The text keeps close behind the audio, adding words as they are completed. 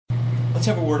Let's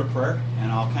have a word of prayer,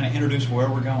 and I'll kind of introduce where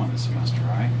we're going this semester, all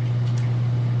right?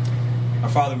 Our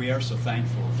Father, we are so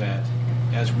thankful that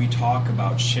as we talk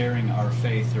about sharing our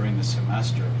faith during the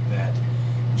semester, that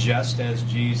just as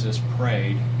Jesus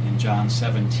prayed in John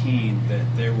 17, that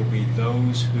there will be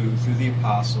those who, through the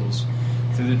apostles,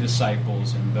 through the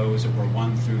disciples, and those that were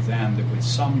won through them, that would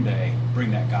someday bring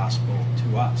that gospel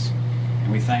to us.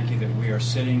 And we thank you that we are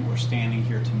sitting or standing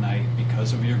here tonight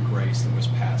because of your grace that was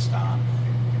passed on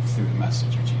through the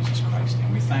message of Jesus Christ.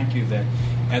 And we thank you that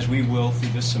as we will through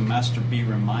this semester be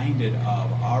reminded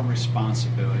of our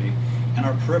responsibility and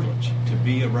our privilege to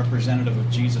be a representative of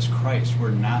Jesus Christ.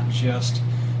 We're not just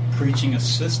preaching a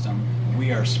system,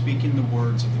 we are speaking the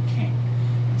words of the King.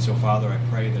 And so, Father, I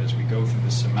pray that as we go through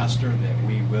this semester that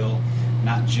we will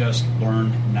not just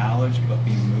learn knowledge, but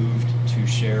be moved to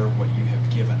share what you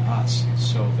have given us,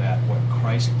 so that what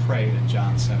Christ prayed in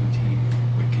John 17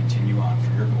 would continue on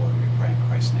for your glory. We pray in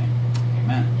Christ's name.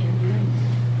 Amen. Amen.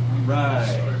 All right.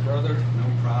 Sorry, brother. No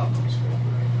problems.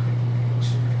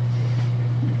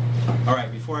 All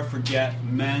right, before I forget,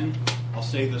 men, I'll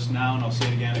say this now and I'll say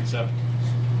it again, except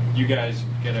you guys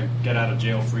get a get out of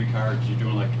jail free card because you're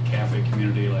doing like a cafe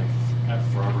community like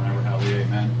forever and ever. Hallelujah,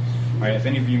 amen. All right, if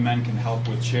any of you men can help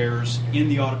with chairs in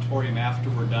the auditorium after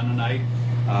we're done tonight,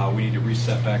 we need to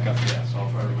reset back up to that. So I'll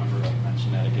try to remember to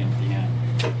mention that again at the end.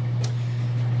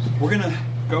 We're going to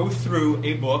go through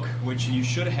a book which you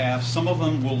should have. Some of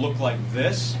them will look like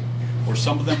this, or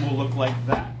some of them will look like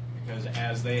that. Because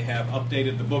as they have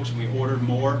updated the books, we ordered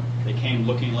more, they came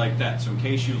looking like that. So in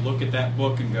case you look at that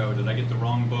book and go, did I get the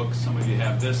wrong book? Some of you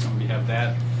have this, some of you have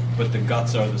that, but the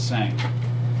guts are the same.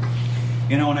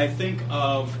 You know, and I think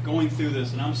of going through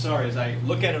this, and I'm sorry, as I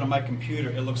look at it on my computer,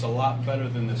 it looks a lot better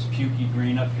than this pukey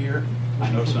green up here.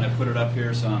 I noticed when I put it up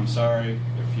here, so I'm sorry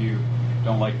if you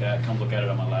don't like that. Come look at it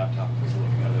on my laptop. It's a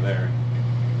little better there.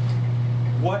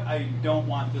 What I don't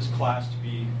want this class to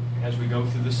be, as we go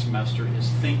through this semester, is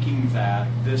thinking that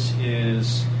this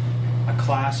is a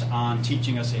class on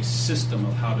teaching us a system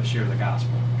of how to share the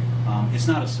gospel. It's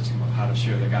not a system of how to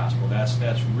share the gospel.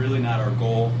 That's really not our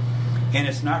goal. And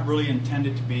it's not really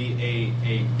intended to be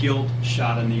a guilt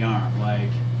shot in the arm. Like,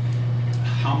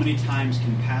 how many times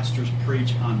can pastors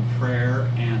preach on prayer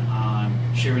and on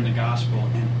sharing the gospel,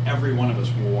 and every one of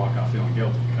us will walk out feeling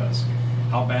guilty? Because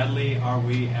how badly are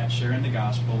we at sharing the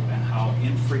gospel, and how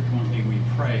infrequently we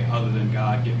pray other than,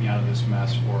 God, get me out of this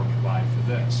mess, or provide for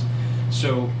this.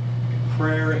 So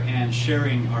prayer and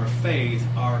sharing our faith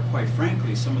are, quite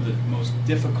frankly, some of the most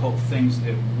difficult things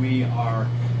that we are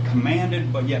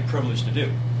commanded but yet privileged to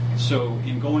do. So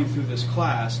in going through this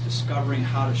class, discovering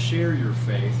how to share your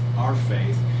faith, our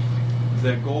faith,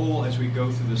 the goal as we go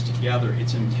through this together,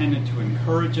 it's intended to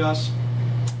encourage us,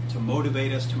 to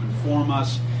motivate us, to inform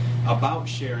us about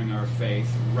sharing our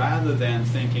faith, rather than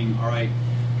thinking, all right,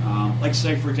 like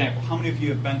say, for example, how many of you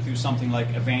have been through something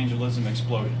like Evangelism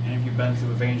Explosion? Any of you been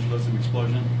through Evangelism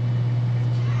Explosion?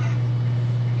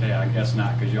 Okay, I guess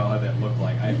not, because y'all have that look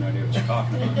like. I have no idea what you're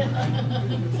talking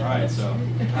about. All right, so,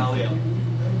 Talia,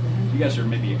 you guys are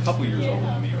maybe a couple years older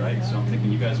than me, right? So I'm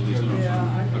thinking you guys at least know.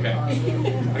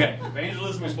 Okay,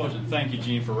 Evangelism Explosion. Thank you,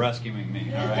 Gene, for rescuing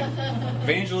me. All right.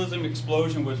 Evangelism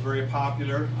Explosion was very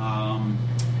popular. I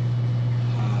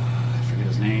forget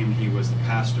his name. He was the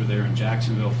pastor there in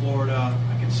Jacksonville, Florida.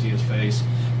 I can see his face.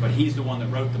 But he's the one that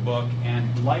wrote the book,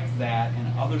 and like that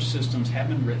and other systems have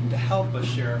been written to help us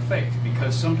share our faith.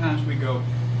 Because sometimes we go,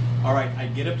 all right, I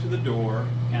get up to the door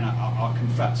and I'll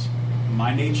confess.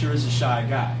 My nature is a shy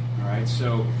guy, all right?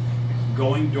 So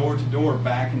going door to door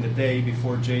back in the day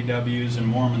before JWs and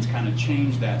Mormons kind of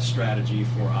changed that strategy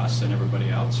for us and everybody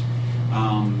else,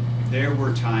 there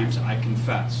were times I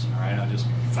confess, all right? I'll just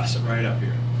fess it right up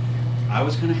here. I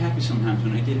was kind of happy sometimes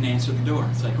when I didn't answer the door.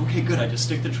 It's like, okay, good, I just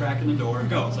stick the track in the door and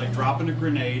go. It's like dropping a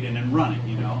grenade and then running,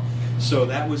 you know? So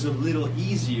that was a little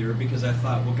easier, because I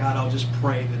thought, well, God, I'll just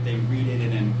pray that they read it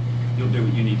and then you'll do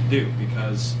what you need to do,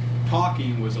 because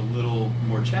talking was a little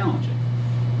more challenging.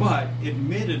 But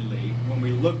admittedly, when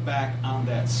we look back on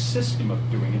that system of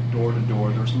doing it door to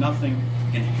door, there's nothing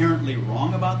inherently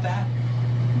wrong about that.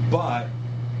 But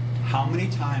how many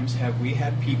times have we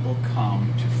had people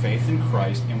come to faith in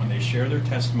Christ, and when they share their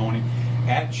testimony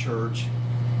at church,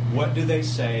 what do they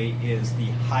say is the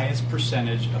highest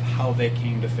percentage of how they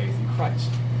came to faith in Christ?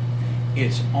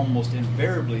 It's almost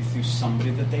invariably through somebody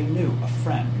that they knew, a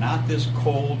friend, not this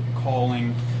cold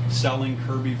calling, selling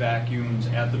Kirby vacuums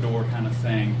at the door kind of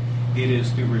thing. It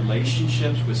is through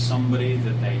relationships with somebody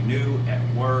that they knew at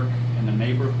work, in the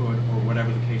neighborhood, or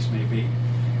whatever the case may be.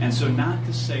 And so not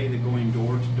to say that going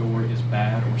door to door is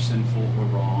bad or sinful or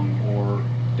wrong or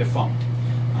defunct,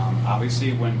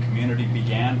 Obviously, when community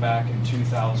began back in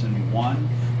 2001,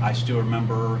 I still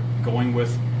remember going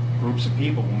with groups of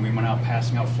people when we went out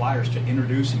passing out flyers to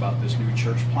introduce about this new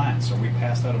church plant. So we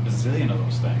passed out a bazillion of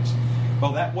those things.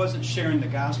 Well, that wasn't sharing the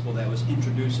gospel, that was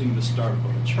introducing the start of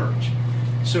the church.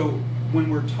 So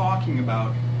when we're talking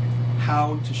about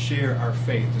how to share our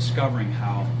faith, discovering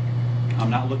how, I'm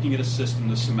not looking at a system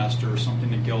this semester or something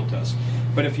to guilt us,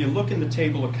 but if you look in the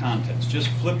table of contents, just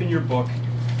flip in your book,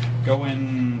 go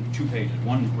in 2 pages,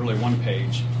 one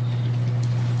page,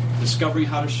 discovering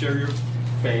how to share your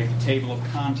faith, table of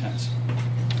contents.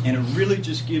 And it really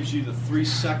just gives you the 3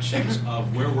 sections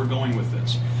of where we're going with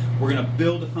this. We're going to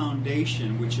build a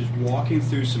foundation, which is walking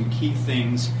through some key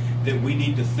things that we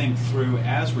need to think through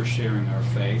as we're sharing our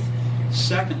faith.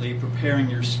 Secondly, preparing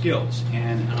your skills.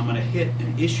 And I'm going to hit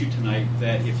an issue tonight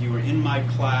that if you were in my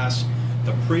class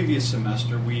the previous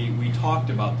semester, we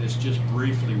talked about this just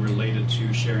briefly related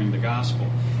to sharing the gospel.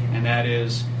 And that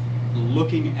is,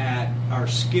 looking at our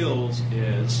skills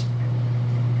is,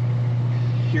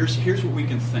 here's what we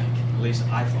can think, at least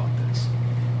I thought this,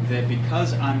 that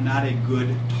because I'm not a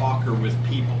good talker with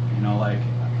people, like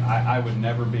I would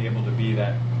never be able to be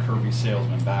that Kirby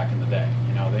salesman back in the day.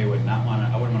 They would not want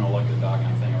to, I wouldn't want to lug the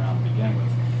doggone thing around to begin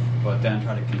with, but then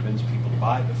try to convince people to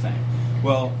buy the thing.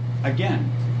 Well, again,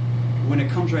 when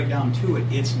it comes right down to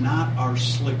it, it's not our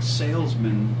slick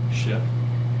salesmanship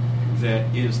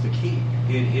that is the key.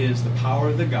 It is the power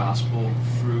of the gospel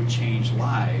through changed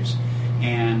lives.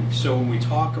 And so when we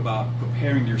talk about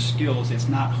preparing your skills, it's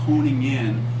not honing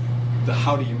in the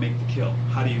how do you make the kill,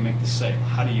 how do you make the sale,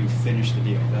 how do you finish the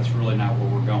deal. That's really not where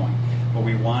we're going. But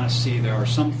we want to see there are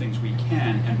some things we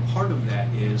can, and part of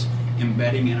that is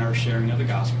embedding in our sharing of the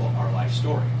gospel our life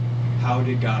story. How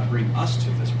did God bring us to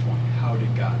this point? How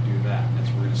did God do that? That's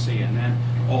what we're going to see. And then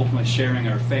ultimately sharing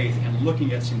our faith and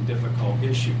looking at some difficult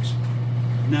issues.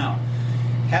 Now,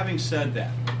 having said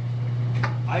that,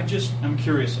 I'm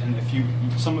curious, and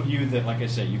if some of you that, like I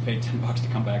said, you paid $10 to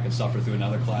come back and suffer through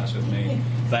another class with me,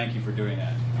 thank you for doing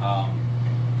that.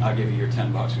 I'll give you your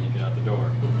 $10 when you get out the door.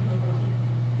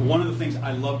 One of the things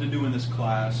I love to do in this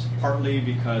class, partly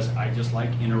because I just like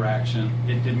interaction.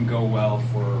 It didn't go well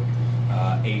for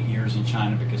 8 years in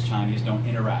China because Chinese don't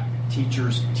interact.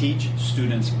 Teachers teach,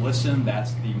 students listen.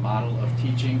 That's the model of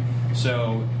teaching.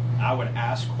 So I would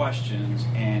ask questions,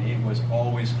 and it was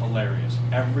always hilarious.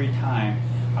 Every time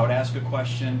I would ask a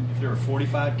question, if there were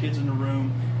 45 kids in the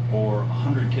room or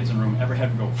 100 kids in the room, every head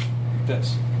would go like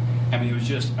this. I mean, it was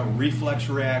just a reflex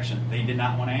reaction. They did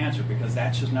not want to answer because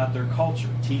that's just not their culture.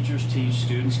 Teachers teach,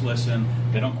 students listen.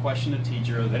 They don't question the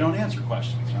teacher. They don't answer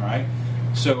questions, all right?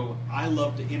 So I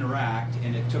love to interact,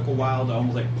 and it took a while to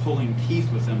almost like pulling teeth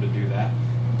with them to do that.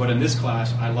 But in this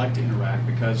class, I like to interact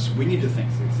because we need to think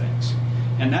through things.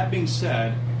 And that being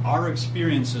said, our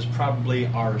experiences probably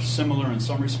are similar in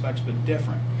some respects, but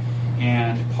different.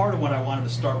 And part of what I wanted to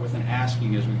start with and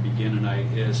asking as we begin tonight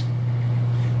is,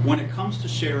 when it comes to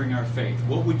sharing our faith,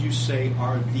 what would you say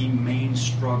are the main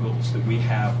struggles that we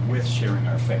have with sharing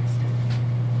our faith?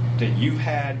 That you've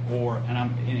had,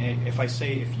 if I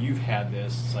say if you've had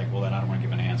this, it's like, well, then I don't want to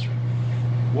give an answer.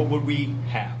 What would we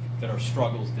have that are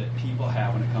struggles that people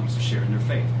have when it comes to sharing their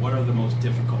faith? What are the most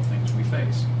difficult things we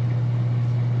face?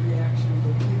 Reactions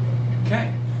of people.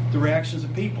 Okay, the reactions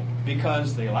of people.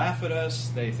 Because they laugh at us,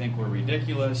 they think we're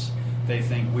ridiculous, they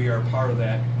think we are part of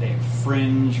that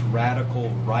fringe, radical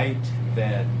right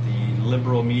that the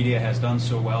liberal media has done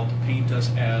so well to paint us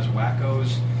as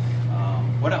wackos.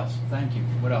 What else? Thank you.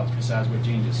 What else besides what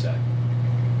Jean just said?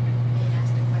 Being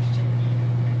asked a question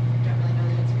you don't really know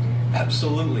the answer to.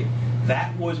 Absolutely.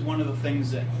 That was one of the things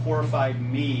that horrified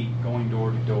me going door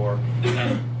to door.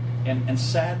 And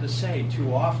sad to say,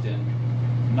 too often,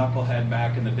 knucklehead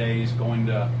back in the days, going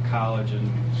to college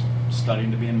and studying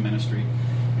to be in ministry,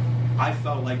 I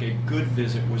felt like a good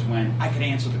visit was when I could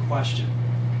answer the question.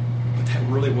 But that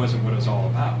really wasn't what it was all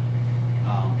about.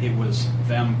 It was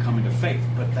them coming to faith.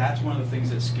 But that's one of the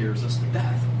things that scares us to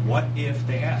death. What if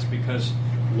they ask? Because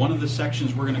one of the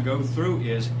sections we're going to go through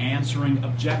is answering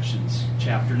objections,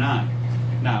 chapter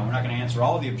 9. Now, we're not going to answer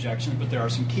all of the objections, but there are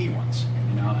some key ones,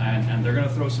 and they're going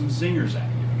to throw some zingers at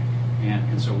you.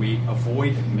 And so we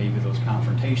avoid maybe those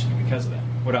confrontations because of that.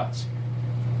 What else?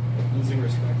 Losing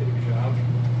respect at your job.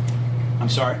 I'm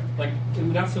sorry? Like,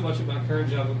 not so much at my current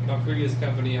job, my previous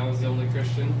company, I was the only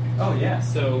Christian. Oh, yeah.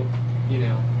 So,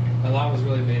 a lot was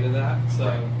really made of that. So,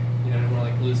 right. I didn't want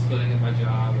to, like, lose footing in my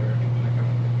job or that kind of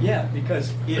thing. Yeah,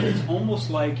 because it's almost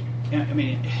like, I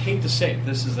hate to say it,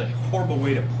 this is a horrible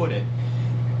way to put it,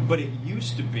 but it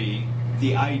used to be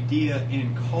the idea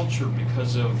in culture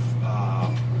because of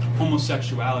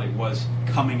homosexuality was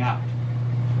coming out.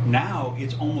 Now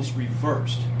it's almost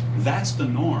reversed. That's the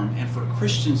norm, and for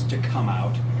Christians to come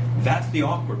out, that's the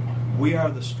awkward one. We are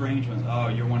the strange ones. Oh,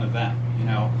 you're one of them. You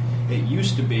know, it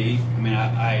used to be. I mean,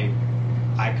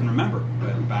 I can remember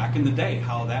back in the day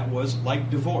how that was like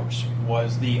divorce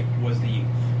was the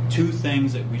two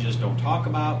things that we just don't talk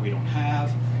about, we don't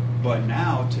have. But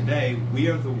now today we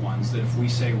are the ones that if we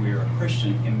say we are a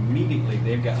Christian, immediately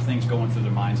they've got things going through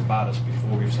their minds about us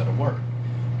before we've said a word.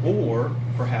 Or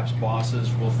perhaps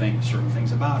bosses will think certain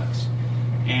things about us.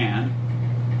 And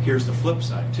here's the flip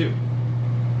side too.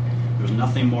 There's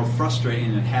nothing more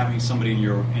frustrating than having somebody in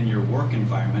your work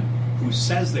environment who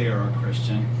says they are a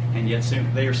Christian and yet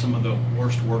they are some of the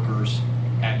worst workers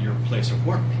at your place of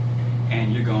work.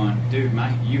 And you're going, dude,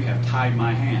 you have tied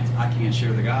my hands. I can't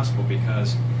share the gospel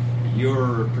because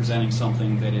you're presenting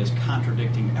something that is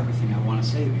contradicting everything I want to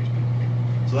say to these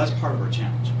people. So that's part of our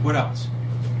challenge. What else?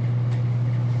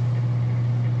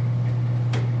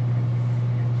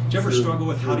 Did you ever struggle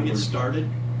with how to get started?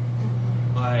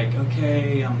 Like,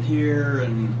 okay, I'm here,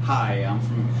 and hi, I'm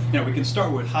from, we can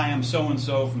start with, hi, I'm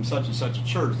so-and-so from such and such a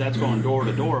church. That's going door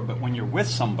to door, but when you're with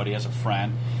somebody as a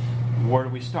friend, where do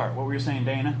we start? What were you saying,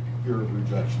 Dana? Fear of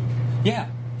rejection. Yeah,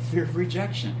 fear of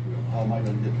rejection. How am I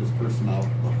going to get this person out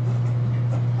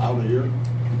of here?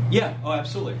 Yeah, oh,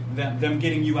 absolutely. Them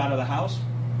getting you out of the house?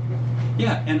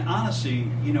 Yeah, and honestly,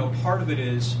 part of it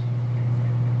is,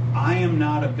 I am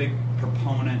not a big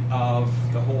proponent of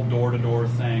the whole door-to-door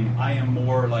thing. I am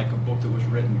more like a book that was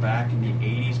written back in the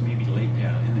 80s, maybe late,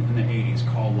 in the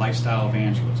 80s, called Lifestyle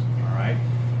Evangelism, all right?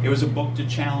 It was a book to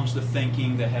challenge the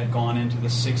thinking that had gone into the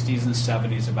 60s and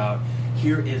 70s about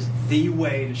here is the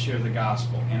way to share the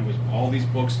gospel. And it was all these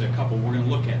books that a couple we're going to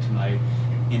look at tonight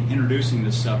in introducing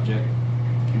this subject.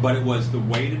 But it was the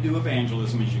way to do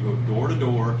evangelism is you go door to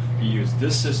door, you use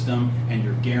this system, and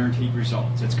you're guaranteed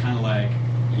results. It's kind of like,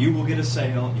 you will get a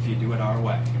sale if you do it our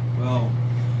way. Well,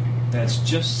 that's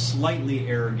just slightly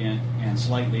arrogant and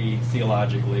slightly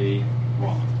theologically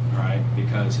wrong, all right?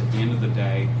 Because at the end of the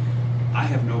day, I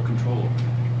have no control over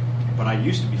that. But I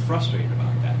used to be frustrated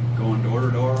about that. Going door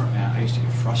to door, and I used to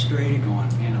get frustrated, going,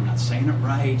 man, I'm not saying it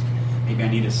right. Maybe I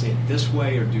need to say it this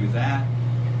way or do that.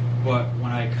 But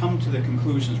when I come to the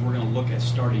conclusions we're going to look at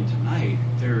starting tonight,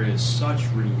 there is such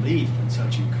relief and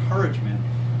such encouragement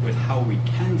with how we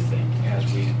can think as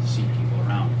we see people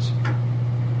around us.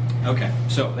 Okay,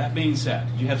 so that being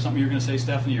said, did you have something you were going to say,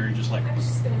 Stephanie, or are you just like... I was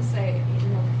just going to say,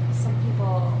 some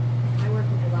people, I work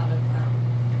with a lot of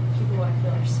people who I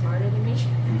feel are smarter than me,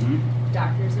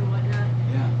 doctors and whatnot.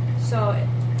 Yeah. So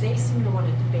they seem to want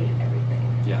to debate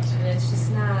everything. Yes. And it's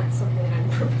just not something I'm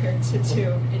prepared to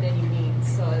do in any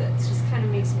means. So it just kind of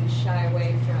makes me shy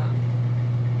away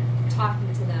from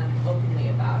talking to them openly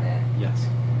about it. Yes.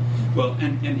 Well,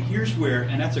 and here's where,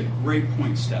 and that's a great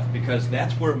point, Steph, because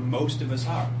that's where most of us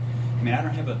are. I mean, I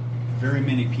don't have very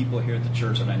many people here at the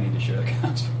church that I need to share the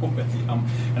gospel with. And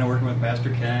I'm working with Pastor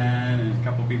Ken and a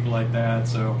couple people like that,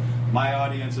 so my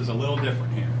audience is a little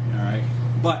different here, all right?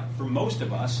 But for most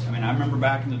of us, I mean, I remember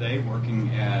back in the day working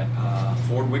at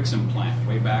Ford Wixom plant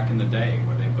way back in the day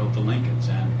where they built the Lincolns,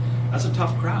 and that's a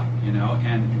tough crowd,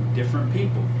 and different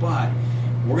people. But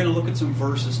we're going to look at some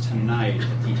verses tonight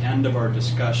at the end of our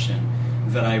discussion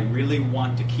that I really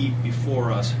want to keep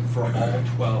before us for all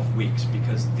 12 weeks,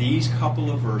 because these couple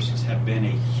of verses have been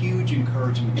a huge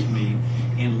encouragement to me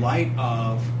in light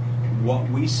of what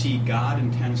we see God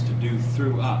intends to do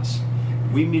through us.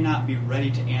 We may not be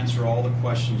ready to answer all the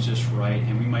questions just right,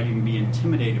 and we might even be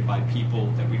intimidated by people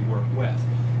that we work with.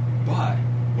 But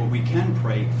what we can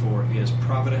pray for is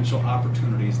providential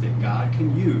opportunities that God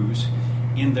can use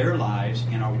in their lives,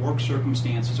 in our work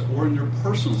circumstances, or in their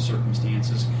personal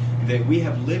circumstances, that we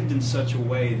have lived in such a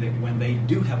way that when they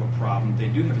do have a problem, they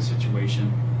do have a situation,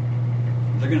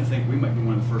 they're going to think we might be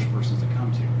one of the first persons to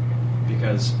come to.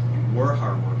 Because we're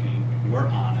hardworking, we're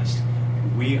honest,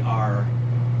 we are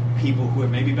people who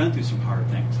have maybe been through some hard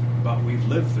things, but we've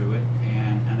lived through it,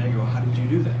 and they go, how did you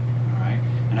do that? All right?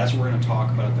 And that's what we're going to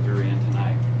talk about at the very end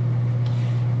tonight.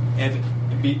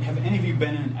 Have any of you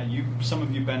been in, some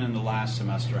of you been in the last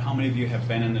semester? How many of you have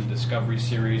been in the Discovery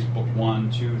Series, book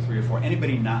 1, 2, 3, or 4?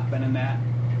 Anybody not been in that?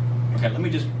 Okay, let me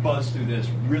just buzz through this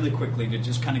really quickly to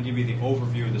just kind of give you the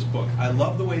overview of this book. I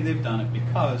love the way they've done it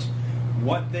because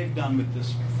what they've done with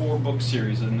this 4-book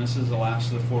series, and this is the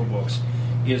last of the 4 books,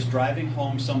 is driving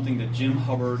home something that Jim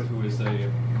Hubbard, who is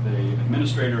the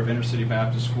administrator of Inner City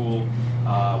Baptist School,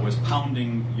 was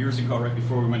pounding years ago right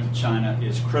before we went to China,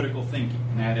 is critical thinking.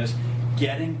 And that is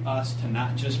getting us to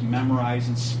not just memorize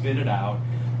and spit it out,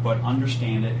 but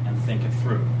understand it and think it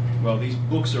through. Well, these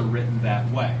books are written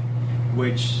that way,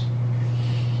 which,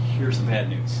 here's the bad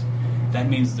news. that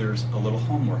means there's a little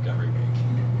homework every week.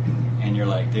 And you're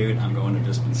like, dude, I'm going to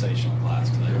dispensational class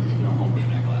because I have no homework in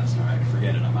that class. All right,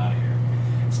 forget it, I'm out of here.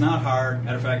 It's not hard.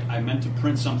 Matter of fact, I meant to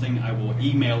print something. I will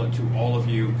email it to all of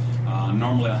you.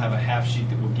 Normally I'll have a half sheet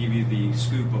that will give you the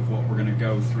scoop of what we're going to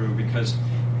go through, because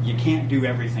you can't do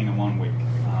everything in 1 week.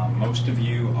 Most of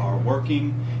you are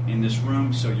working in this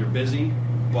room, so you're busy,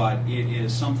 but it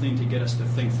is something to get us to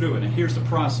think through it. And here's the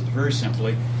process, very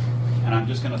simply, and I'm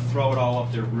just going to throw it all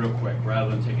up there real quick rather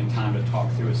than taking time to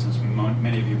talk through it since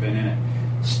many of you have been in it.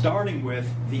 Starting with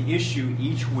the issue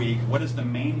each week, what is the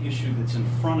main issue that's in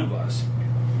front of us?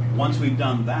 Once we've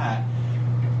done that,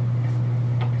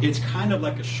 it's kind of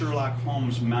like a Sherlock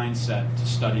Holmes mindset to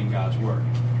studying God's Word.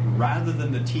 Rather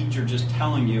than the teacher just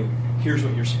telling you, here's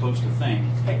what you're supposed to think.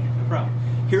 Hey, no problem.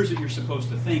 Here's what you're supposed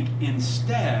to think.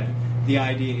 Instead, the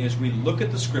idea is we look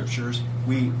at the Scriptures,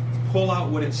 we pull out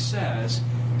what it says,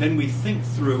 then we think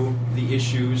through the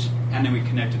issues, and then we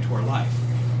connect it to our life.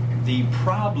 The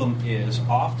problem is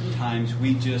oftentimes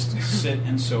we just sit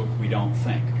and soak, we don't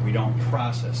think, we don't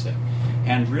process it.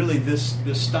 And really this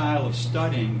style of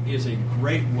studying is a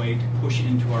great way to push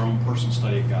into our own personal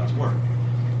study of God's Word.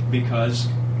 Because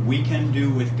we can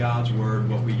do with God's Word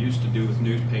what we used to do with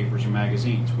newspapers or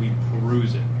magazines. We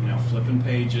peruse it, flipping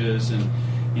pages, and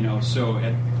so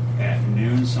at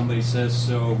noon somebody says,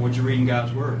 so what'd you read in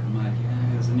God's Word? I'm like,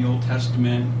 yeah, it's in the Old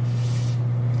Testament,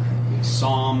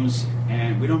 Psalms,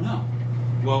 and we don't know.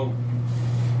 Well,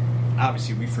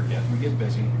 obviously we forget, we get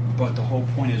busy, but the whole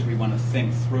point is we want to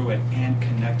think through it and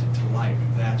connect it to life.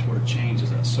 That's where it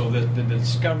changes us. So the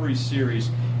Discovery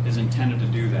series is intended to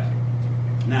do that.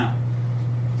 Now,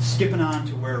 skipping on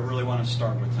to where I really want to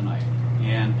start with tonight,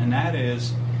 and that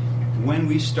is, when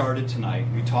we started tonight,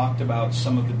 we talked about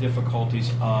some of the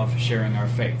difficulties of sharing our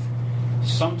faith.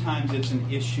 Sometimes it's an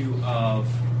issue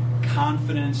of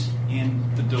confidence in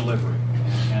the delivery,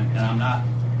 and I'm not,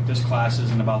 this class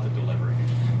isn't about the delivery.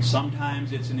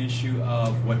 Sometimes it's an issue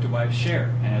of what do I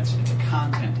share, and it's a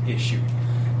content issue.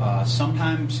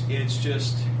 Sometimes it's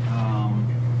just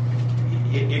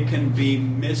it can be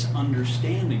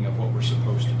misunderstanding of what we're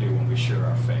supposed to do when we share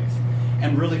our faith,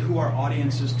 and really who our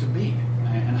audience is to be,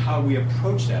 and how we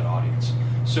approach that audience.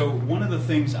 So one of the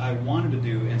things I wanted to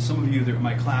do, and some of you that were in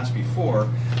my class before,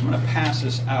 I'm going to pass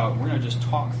this out. We're going to just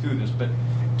talk through this, but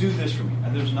do this for me.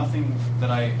 There's nothing that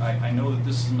I know that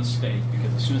this is a mistake,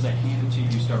 because as soon as I hand it to you,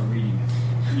 you start reading it.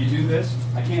 When you do this,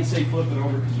 I can't say flip it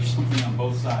over because there's something on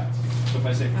both sides. So if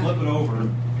I say flip it over,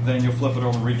 then you'll flip it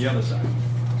over and read the other side.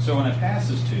 So when I pass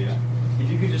this to you, if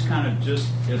you could just kind of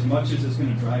as much as it's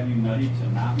going to drive you nutty to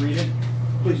not read it,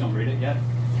 please don't read it yet.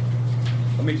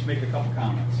 Let me just make a couple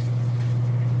comments.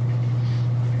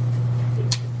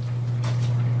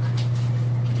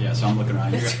 Yeah, so I'm looking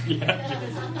around here.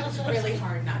 Yeah. It's really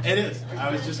hard not to. It is. I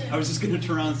was just going to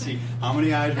turn around and see how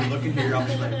many eyes were looking here. I'm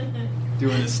just like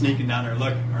doing this, sneaking down there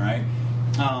looking. All right.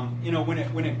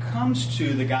 When it comes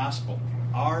to the gospel,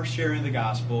 our sharing the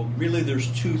gospel, really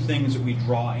there's two things that we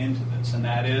draw into this, and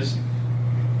that is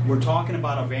we're talking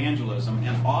about evangelism,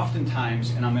 and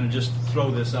oftentimes, and I'm going to just throw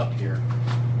this up here,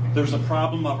 there's a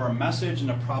problem of our message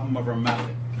and a problem of our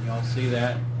method. Can you all see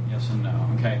that? Yes and no.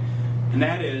 Okay. And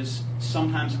that is,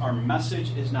 sometimes our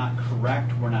message is not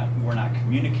correct. We're not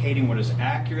communicating what is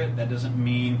accurate. That doesn't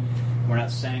mean we're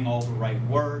not saying all the right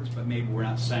words, but maybe we're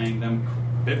not saying them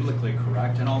biblically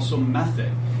correct. And also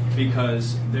method,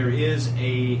 because there is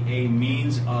a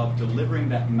means of delivering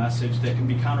that message that can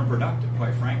be counterproductive,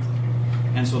 quite frankly.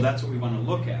 And so that's what we want to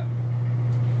look at.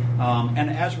 And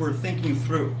as we're thinking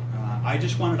through, I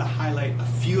just wanted to highlight a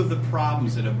few of the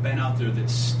problems that have been out there that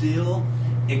still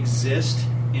exist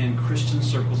in Christian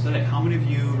circles today. How many of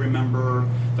you remember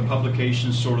the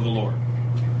publication Sword of the Lord?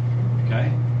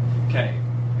 Okay.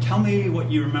 Tell me what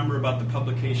you remember about the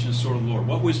publication Sword of the Lord.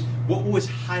 What was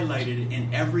highlighted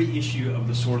in every issue of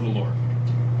the Sword of the Lord?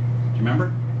 Do you remember?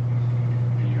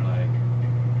 And you're like,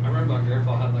 I remember my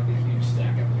grandpa had like a huge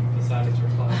stack of them beside his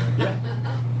recliner.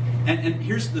 yeah. And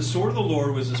here's the Sword of the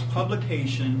Lord was this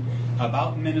publication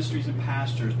about ministries and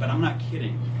pastors, but I'm not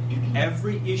kidding.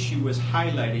 Every issue was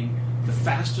highlighting the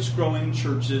fastest growing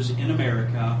churches in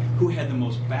America, who had the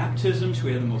most baptisms, who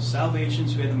had the most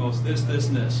salvations, who had the most this,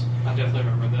 and this. I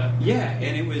definitely remember that. Yeah,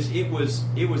 and it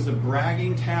was the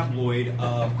bragging tabloid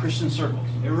of Christian circles.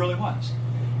 It really was.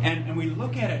 And we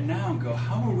look at it now and go,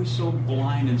 how are we so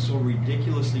blind and so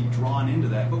ridiculously drawn into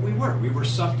that? But we were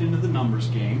sucked into the numbers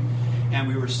game, and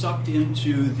we were sucked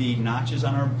into the notches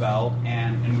on our belt,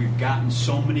 and we've gotten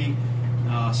so many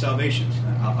salvations.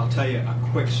 I'll tell you a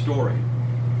quick story.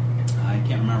 I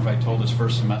can't remember if I told this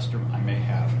first semester. I may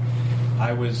have.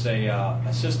 I was a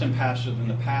assistant pastor, then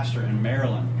the pastor in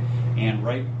Maryland, And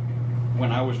right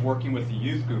when I was working with the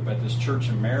youth group at this church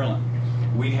in Maryland,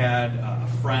 we had a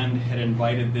friend had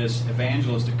invited this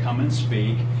evangelist to come and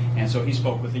speak, and so he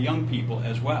spoke with the young people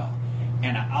as well.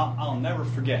 And I'll never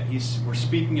forget, we're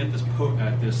speaking at this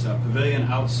pavilion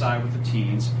outside with the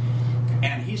teens,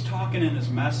 and he's talking in his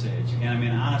message, and I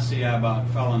mean, honestly, I about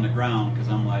fell on the ground because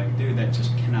I'm like, dude, that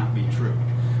just cannot be true.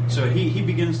 So he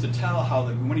begins to tell how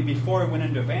that before he went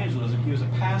into evangelism, he was a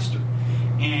pastor,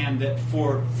 and that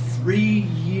for 3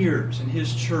 years in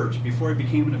his church, before he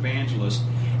became an evangelist,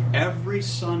 every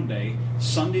Sunday,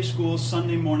 Sunday school,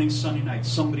 Sunday morning, Sunday night,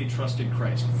 somebody trusted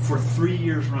Christ for 3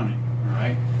 years running. All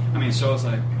right? I mean, so it's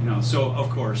like, so of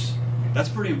course, that's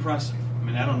pretty impressive. I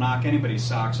mean, that'll knock anybody's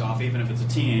socks off, even if it's a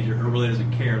teenager who really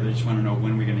doesn't care. They just want to know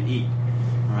when we're going to eat.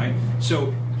 All right?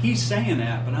 So he's saying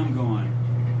that, but I'm going,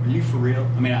 are you for real?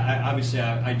 I mean, I'm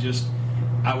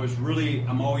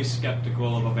always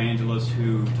skeptical of evangelists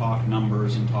who talk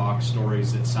numbers and talk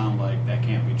stories that sound like that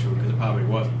can't be true, because it probably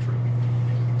wasn't true.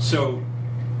 So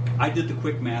I did the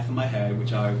quick math in my head,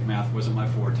 math wasn't my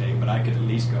forte, but I could at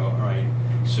least go, all right,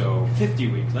 so 50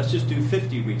 weeks. Let's just do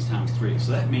 50 weeks times 3.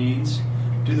 So that means,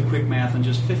 do the quick math on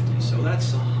just 50. So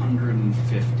that's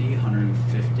 150,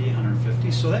 150,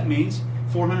 150. So that means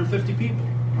 450 people.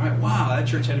 All right, wow, that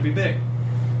church had to be big.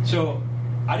 So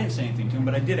I didn't say anything to him,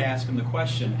 but I did ask him the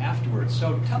question afterwards.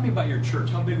 So tell me about your church.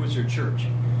 How big was your church?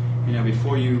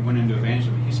 Before you went into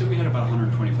evangelism. He said we had about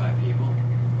 125 people.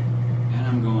 And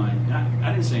I'm going,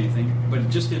 I didn't say anything, but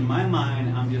just in my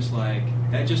mind, I'm just like,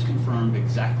 that just confirmed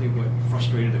exactly what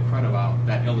frustrated the crud about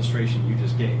that illustration you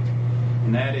just gave.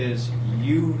 And that is,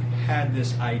 you had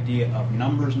this idea of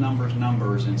numbers,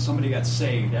 and somebody got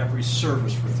saved every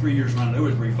service for 3 years running. There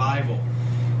was revival.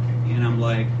 And I'm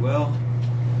like, well,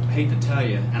 I hate to tell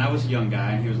you, and I was a young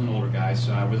guy, and he was an older guy,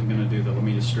 so I wasn't going to do let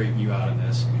me just straighten you out of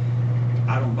this.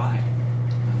 I don't buy it.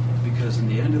 Because in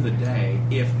the end of the day,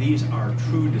 if these are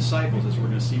true disciples, as we're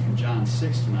going to see from John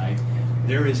 6 tonight,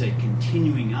 there is a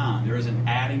continuing on. There is an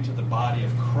adding to the body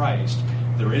of Christ.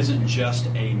 There isn't just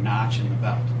a notch in the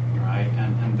belt, right?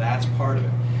 And that's part of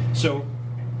it. So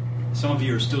some of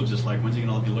you are still just like, when's he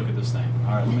going to let me look at this thing?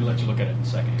 All right, let me let you look at it in a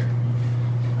second here.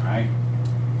 All right?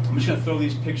 I'm just going to throw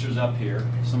these pictures up here.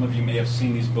 Some of you may have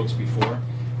seen these books before.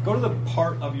 Go to the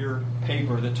part of your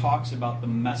paper that talks about the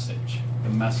message. The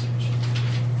message.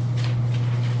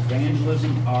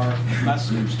 Evangelism, our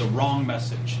message, the wrong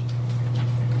message.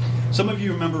 Some of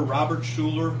you remember Robert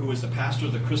Schuller, who was the pastor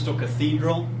of the Crystal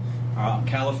Cathedral in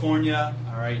California.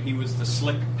 All right, he was the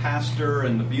slick pastor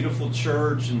and the beautiful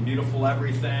church and beautiful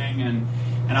everything. And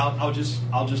I'll just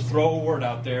throw a word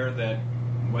out there that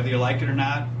whether you like it or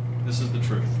not, this is the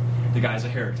truth. The guy's a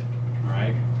heretic, all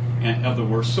right, and of the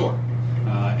worst sort.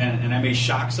 And I may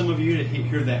shock some of you to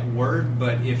hear that word,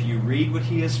 but if you read what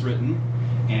he has written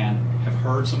and have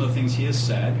heard some of the things he has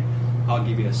said, I'll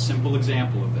give you a simple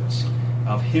example of this.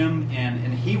 Of him,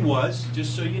 and he was,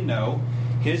 just so you know,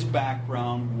 his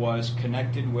background was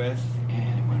connected with,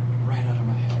 and it went right out of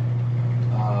my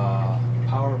head,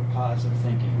 Power of Positive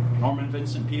Thinking. Norman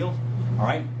Vincent Peale, all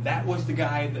right? That was the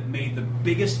guy that made the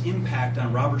biggest impact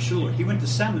on Robert Schuller. He went to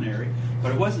seminary,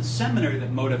 but it wasn't seminary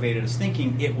that motivated his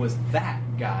thinking. It was that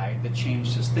guy that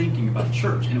changed his thinking about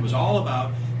church. And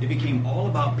it became all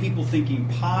about people thinking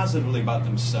positively about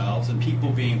themselves and people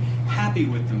being happy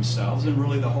with themselves and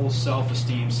really the whole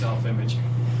self-esteem, self-image.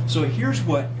 So here's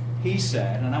what he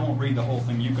said, and I won't read the whole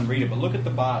thing. You can read it, but look at the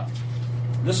bottom.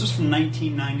 This is from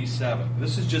 1997.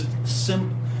 This is just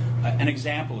an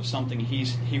example of something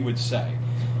he would say.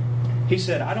 He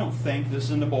said, I don't think, this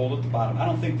is in the bold at the bottom, I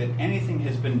don't think that anything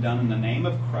has been done in the name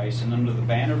of Christ and under the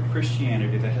banner of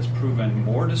Christianity that has proven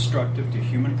more destructive to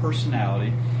human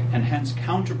personality and hence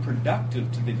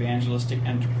counterproductive to the evangelistic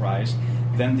enterprise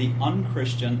than the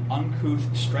unchristian,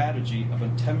 uncouth strategy of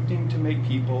attempting to make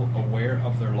people aware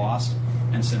of their lost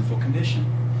and sinful condition.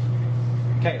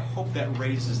 Okay, I hope that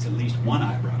raises at least one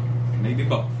eyebrow, maybe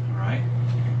both, all right?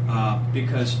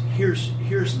 Because here's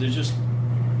the just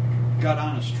gut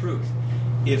honest truth.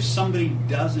 If somebody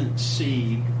doesn't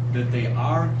see that they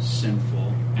are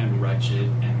sinful and wretched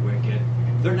and wicked,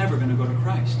 they're never going to go to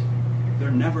Christ.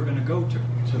 They're never going to go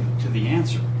to the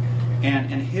answer. And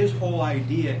his whole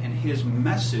idea and his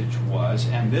message was,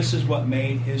 and this is what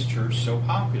made his church so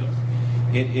popular.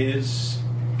 It is,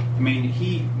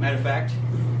 matter of fact,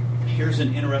 here's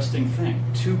an interesting thing.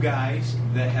 2 guys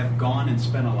that have gone and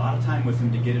spent a lot of time with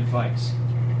him to get advice.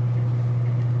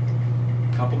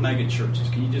 A couple mega churches.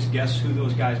 Can you just guess who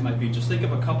those guys might be? Just think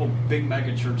of a couple big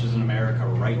mega churches in America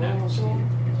right now.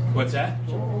 What's that?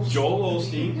 Joel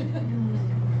Osteen.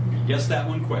 You guessed that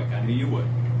one quick. I knew you would.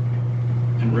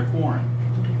 And Rick Warren.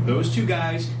 Those two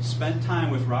guys spent time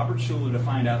with Robert Schuller to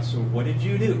find out, so what did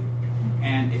you do?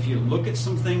 And if you look at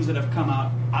some things that have come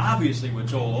out, obviously with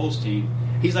Joel Osteen,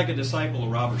 he's like a disciple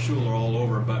of Robert Schuller all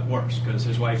over, but worse, because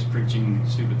his wife's preaching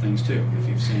stupid things too, if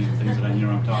you've seen the things that you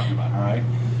know what I'm talking about, all right?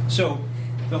 So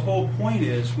the whole point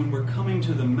is, when we're coming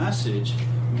to the message,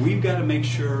 we've got to make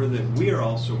sure that we are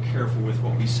also careful with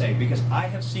what we say, because I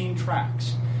have seen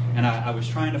tracts, and I was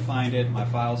trying to find it. My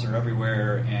files are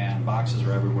everywhere, and boxes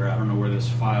are everywhere. I don't know where this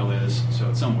file is, so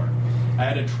it's somewhere. I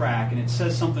had a tract, and it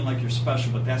says something like "you're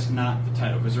special," but that's not the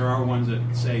title, because there are ones that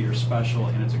say "you're special,"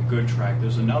 and it's a good tract.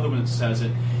 There's another one that says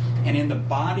it, and in the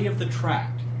body of the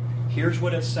tract, here's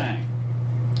what it's saying.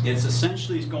 It's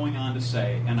essentially going on to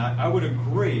say, and I would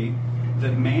agree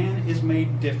that man is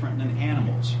made different than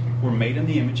animals. We're made in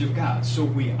the image of God. So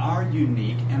we are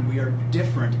unique and we are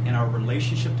different in our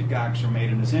relationship to God because we're made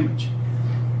in His image.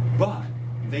 But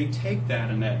they take that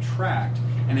in that tract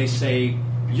and they say,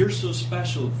 you're so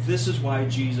special, this is why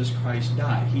Jesus Christ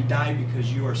died. He died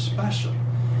because you are special.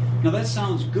 Now that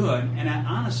sounds good, and that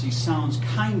honestly sounds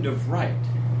kind of right.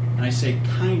 And I say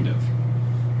kind of.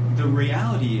 The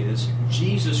reality is,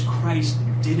 Jesus Christ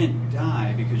didn't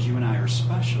die because you and I are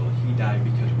special. He died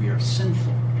because we are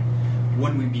sinful.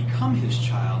 When we become His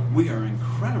child, we are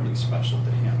incredibly special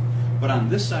to Him. But on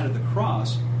this side of the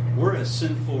cross, we're a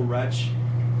sinful wretch.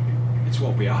 It's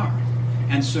what we are.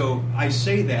 And so I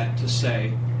say that to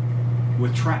say,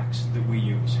 with tracts that we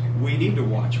use, we need to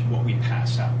watch what we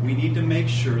pass out. We need to make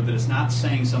sure that it's not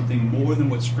saying something more than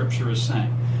what Scripture is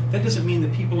saying. That doesn't mean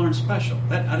that people aren't special.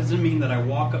 That doesn't mean that I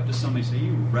walk up to somebody and say,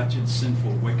 you wretched,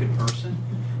 sinful, wicked person.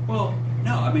 Well,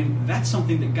 no, I mean, that's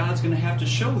something that God's going to have to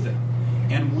show them.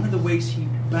 And one of the ways He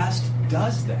best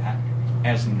does that,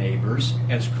 as neighbors,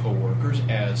 as co-workers,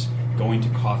 as going to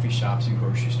coffee shops and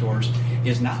grocery stores,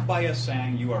 is not by us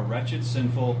saying, you are a wretched,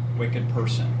 sinful, wicked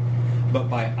person, but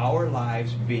by our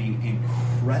lives being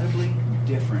incredibly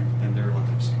different than their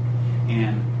lives.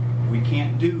 And we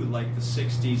can't do like the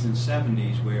 60s and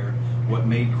 70s, where what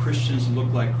made Christians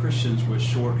look like Christians was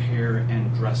short hair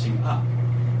and dressing up.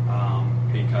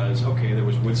 Because, okay, there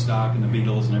was Woodstock and the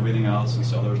Beatles and everything else, and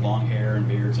so there was long hair and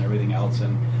beards and everything else,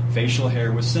 and facial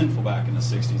hair was sinful back in the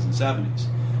 60s and 70s.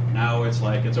 Now it's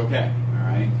like, it's okay, all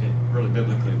right? It really,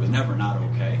 biblically, was never not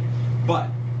okay. But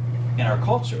in our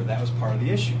culture, that was part of the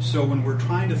issue. So when we're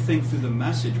trying to think through the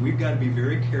message, we've got to be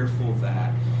very careful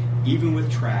that even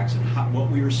with tracts and what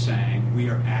we are saying, we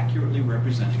are accurately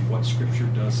representing what Scripture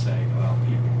does say about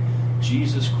people.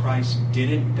 Jesus Christ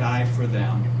didn't die for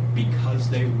them because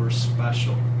they were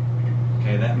special.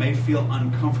 Okay, that may feel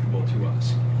uncomfortable to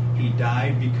us. He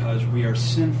died because we are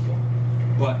sinful.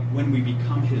 But when we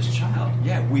become His child,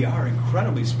 yeah, we are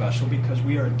incredibly special because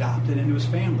we are adopted into His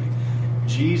family.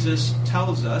 Jesus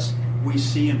tells us, we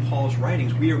see in Paul's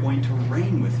writings, we are going to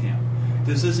reign with Him.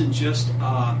 This isn't just,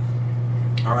 all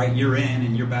right, you're in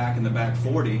and you're back in the back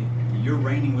 40. You're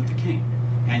reigning with the King.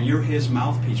 And you're His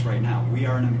mouthpiece right now. We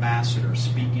are an ambassador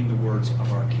speaking the words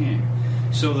of our King.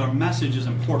 So our message is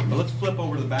important. But let's flip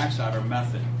over to the backside, our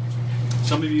method.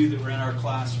 Some of you that were in our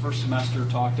class first semester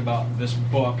talked about this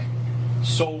book,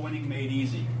 Soul Winning Made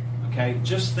Easy. Okay,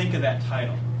 just think of that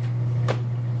title.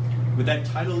 Would that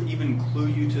title even clue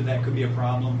you to that could be a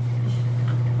problem?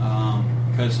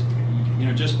 Because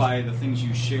just by the things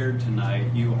you shared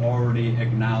tonight, you already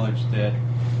acknowledged that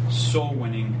soul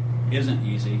winning isn't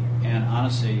easy. And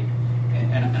honestly,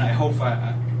 and I hope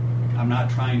I'm not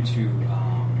trying to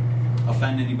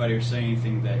offend anybody or say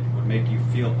anything that would make you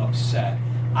feel upset.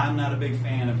 I'm not a big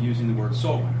fan of using the word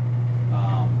soul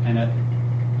winner. And that,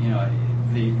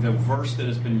 the verse that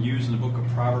has been used in the book of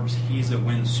Proverbs, he that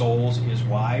wins souls is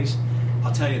wise.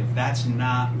 I'll tell you, that's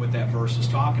not what that verse is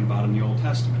talking about in the Old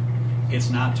Testament. It's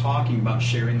not talking about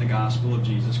sharing the gospel of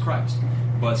Jesus Christ.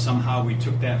 But somehow we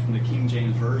took that from the King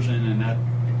James Version, and that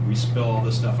we spill all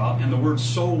this stuff out. And the word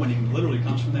soul winning literally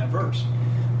comes from that verse.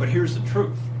 But here's the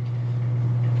truth.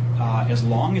 As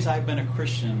long as I've been a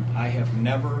Christian, I have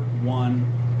never won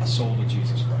a soul to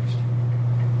Jesus Christ.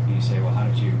 And you say, well, how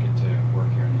did you get to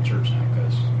work here in the church now?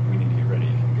 Because we need to get rid of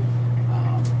you.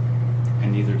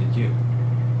 And neither did you.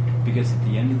 Because at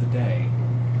the end of the day,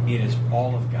 it is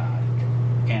all of God.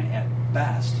 And at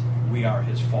best, we are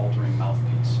His faltering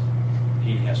mouthpiece.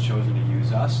 He has chosen to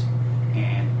use us.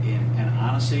 And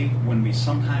honestly, when we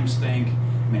sometimes think,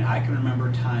 I can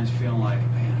remember times feeling like,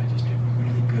 man, I just did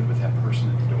really good with that person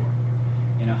at the door.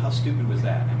 How stupid was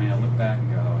that? I look back and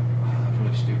go, wow, that was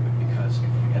really stupid, because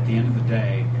at the end of the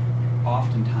day,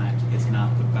 oftentimes it's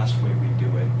not the best way we do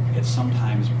it. It's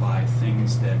sometimes by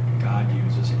things that God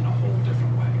uses in a whole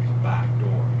different way, a back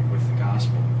door with the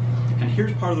gospel. And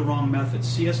here's part of the wrong method.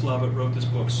 C.S. Levitt wrote this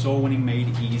book, Soul Winning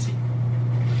Made Easy.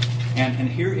 And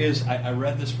here is, I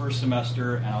read this first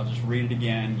semester, and I'll just read it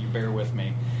again. You bear with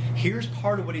me. Here's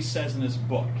part of what he says in this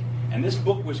book. And this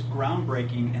book was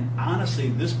groundbreaking, and honestly,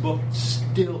 this book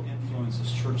still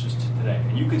influences churches to today.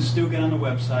 And you can still get on the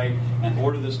website and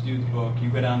order this dude's book. You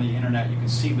get on the internet, you can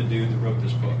see the dude that wrote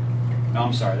this book. No,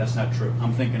 I'm sorry, that's not true.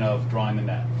 I'm thinking of Drawing the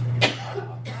Net.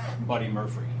 Buddy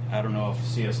Murphy. I don't know if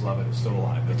C.S. Levitt is still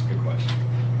alive. That's a good question.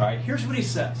 All right, here's what he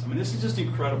says. I mean, this is just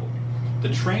incredible. The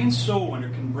trained soul winner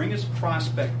can bring his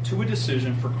prospect to a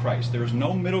decision for Christ. There is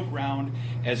no middle ground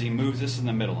as he moves. This is in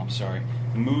the middle, I'm sorry.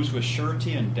 He moves with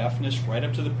surety and deftness right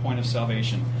up to the point of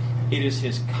salvation. It is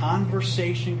his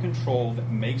conversation control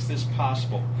that makes this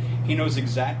possible. He knows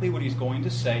exactly what he's going to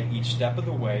say each step of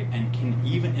the way and can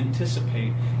even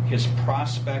anticipate his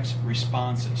prospect's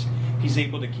responses. He's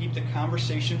able to keep the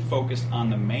conversation focused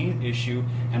on the main issue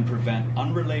and prevent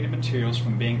unrelated materials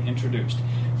from being introduced.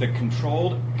 The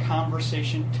controlled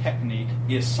conversation technique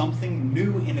is something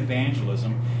new in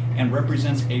evangelism and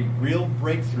represents a real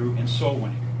breakthrough in soul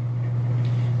winning.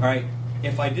 All right,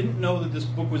 if I didn't know that this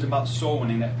book was about soul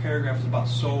winning, that paragraph is about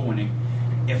soul winning,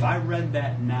 if I read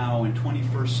that now in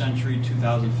 21st century,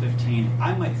 2015,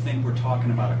 I might think we're talking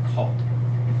about a cult.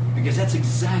 Because that's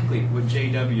exactly what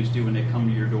JWs do when they come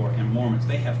to your door, and Mormons.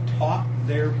 They have taught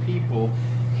their people,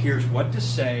 here's what to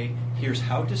say, here's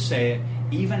how to say it,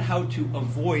 even how to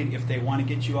avoid if they want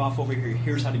to get you off over here,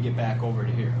 here's how to get back over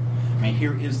to here. I mean,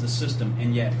 here is the system,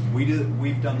 and yet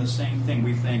we've done the same thing.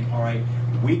 We think, all right,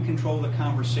 we control the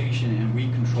conversation and we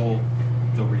control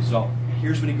the result.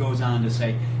 Here's what he goes on to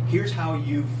say. Here's how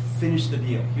you finish the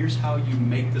deal. Here's how you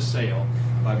make the sale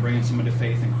by bringing someone to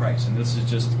faith in Christ. And this is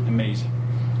just amazing.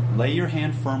 Lay your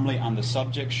hand firmly on the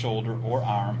subject's shoulder or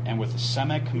arm, and with a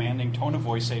semi-commanding tone of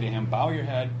voice say to him, bow your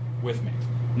head with me.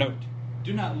 Note,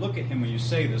 do not look at him when you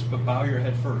say this, but bow your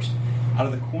head first. Out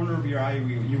of the corner of your eye,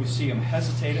 you will see him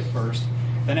hesitate at first.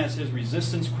 Then as his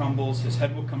resistance crumbles, his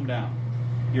head will come down.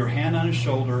 Your hand on his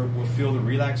shoulder will feel the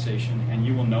relaxation, and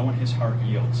you will know when his heart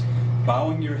yields.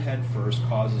 Bowing your head first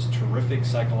causes terrific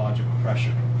psychological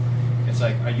pressure. It's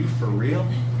like, are you for real?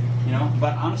 You know,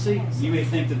 but honestly, you may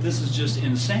think that this is just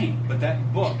insane. But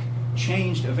that book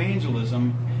changed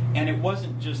evangelism, and it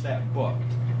wasn't just that book.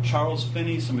 Charles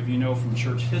Finney, some of you know from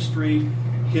church history,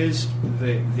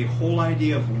 the whole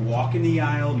idea of walking the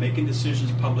aisle, making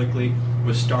decisions publicly,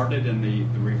 was started in the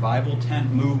revival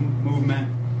tent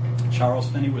movement. Charles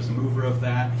Finney was the mover of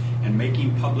that, and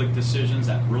making public decisions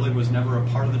that really was never a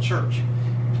part of the church.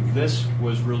 This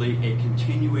was really a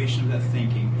continuation of that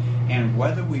thinking, and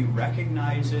whether we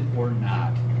recognize it or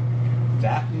not,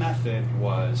 that method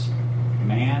was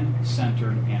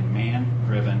man-centered and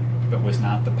man-driven, but was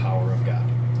not the power of God.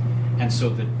 And so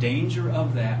the danger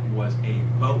of that was a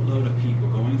boatload of people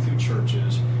going through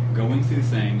churches, going through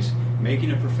things,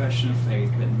 making a profession of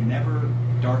faith, but never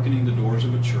darkening the doors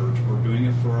of a church or doing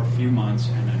it for a few months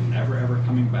and then never ever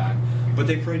coming back. But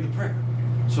they prayed the prayer,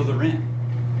 so they're in.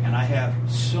 And I have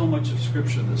so much of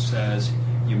Scripture that says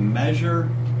you measure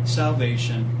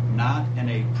salvation not in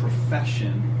a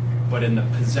profession, but in the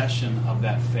possession of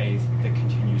that faith that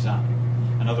continues on.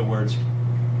 In other words,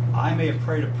 I may have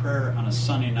prayed a prayer on a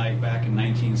Sunday night back in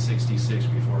 1966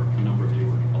 before a number of you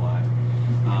were alive.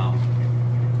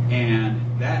 And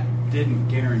that didn't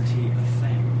guarantee a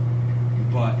thing.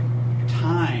 But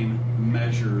time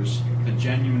measures the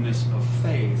genuineness of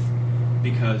faith,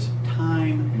 because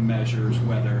time measures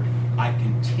whether I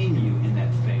continue in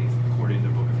that faith, according to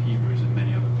the book of Hebrews and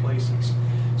many other places.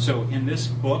 So in this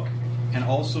book, and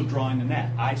also Drawing the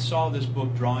Net, I saw this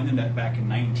book, Drawing the Net, back in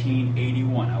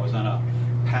 1981. I was on a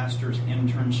pastor's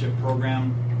internship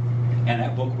program, and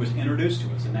that book was introduced to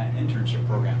us in that internship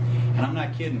program. And I'm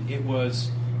not kidding, it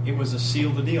was a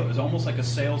seal the deal. It was almost like a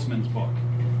salesman's book.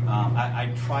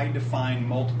 I tried to find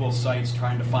multiple sites,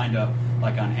 trying to find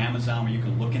like on Amazon where you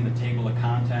can look in the table of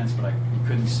contents, but you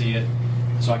couldn't see it.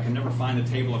 So I could never find the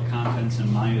table of contents,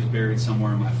 and mine is buried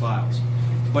somewhere in my files.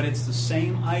 But it's the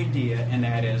same idea, and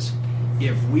that is,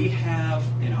 if we have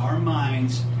in our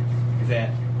minds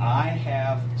that I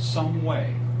have some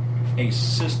way, a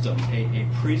system, a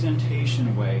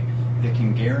presentation way that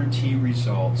can guarantee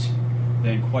results,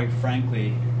 then quite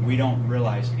frankly, we don't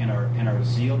realize in our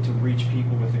zeal to reach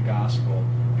people with the gospel,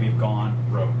 we've gone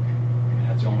rogue. And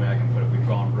that's the only way I can put it, we've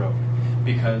gone rogue.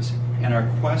 Because in our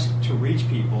quest to reach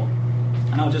people,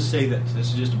 and I'll just say this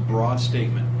is just a broad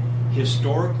statement,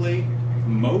 historically,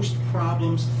 most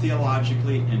problems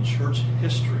theologically in church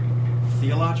history,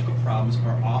 theological problems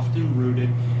are often rooted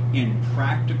in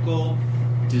practical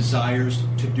desires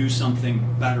to do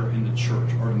something better in the church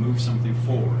or to move something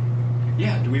forward.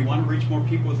 Yeah, do we want to reach more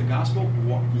people with the gospel?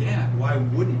 Yeah, why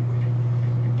wouldn't we?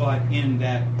 But in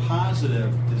that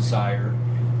positive desire,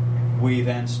 we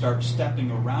then start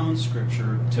stepping around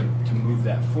Scripture to move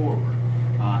that forward.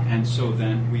 And so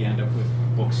then we end up with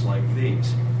books like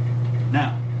these.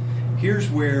 Now, here's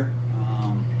where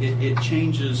it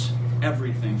changes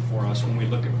everything for us when we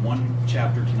look at one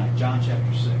chapter tonight, John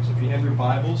chapter 6. If you have your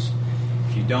Bibles,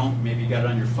 if you don't, maybe you got it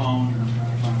on your phone. I'm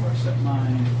trying to find where I set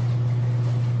mine.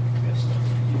 I got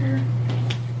stuff in here.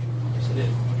 Yes, I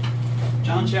did.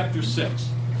 John chapter 6.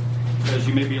 Because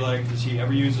you may be like, does he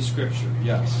ever use a scripture?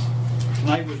 Yes.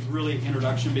 Tonight was really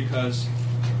introduction because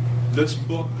this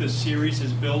book, this series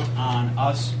is built on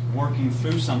us working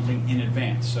through something in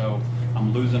advance. So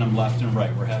I'm losing them left and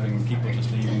right. We're having people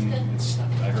just leaving.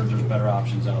 I heard there's better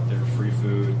options out there, free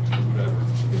food, whatever.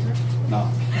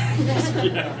 No.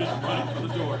 Yeah, right for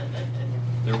the door.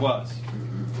 There was.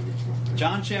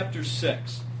 John chapter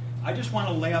 6. I just want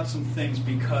to lay out some things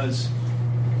because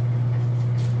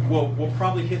we'll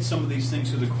probably hit some of these things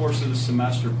through the course of the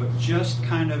semester, but just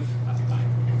kind of,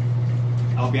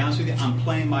 I'll be honest with you, I'm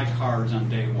playing my cards on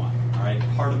day one. All right,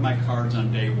 part of my cards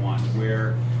on day one,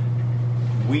 where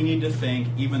we need to think,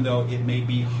 even though it may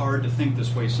be hard to think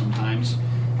this way sometimes,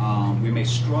 we may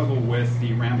struggle with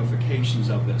the ramifications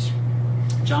of this.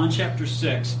 John chapter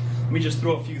 6, let me just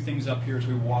throw a few things up here as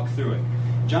we walk through it.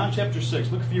 John chapter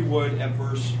 6, look if you would at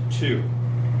verse 2.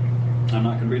 I'm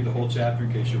not going to read the whole chapter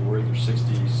in case you're worried. There's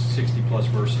 60 plus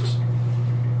verses.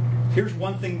 Here's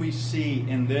one thing we see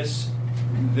in this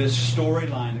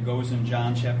storyline that goes in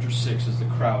John chapter 6 is the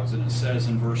crowds. And it says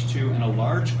in verse 2, and a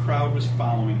large crowd was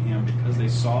following him because they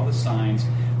saw the signs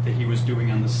that he was doing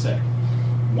on the sick.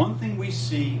 One thing we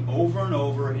see over and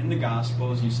over in the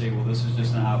Gospels, you say, well, this is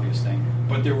just an obvious thing,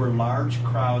 but there were large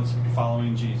crowds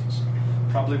following Jesus.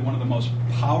 Probably one of the most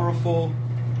powerful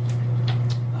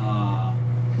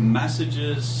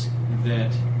messages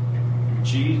that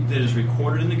is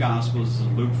recorded in the Gospels is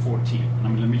in Luke 14.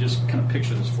 And let me just kind of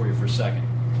picture this for you for a second.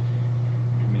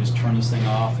 Let me just turn this thing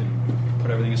off and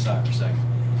put everything aside for a second.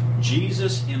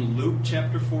 Jesus in Luke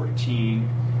chapter 14,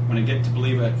 when I get to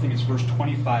believe it, I think it's verse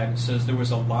 25, it says there was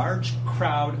a large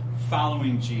crowd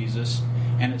following Jesus,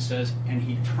 and it says, and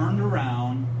he turned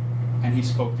around and he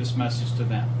spoke this message to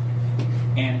them.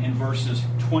 And in verses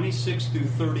 26 through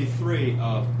 33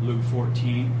 of Luke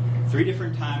 14, 3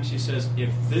 different times he says,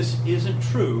 if this isn't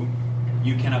true,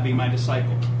 you cannot be my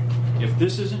disciple. If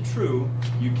this isn't true,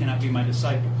 you cannot be my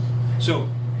disciple. So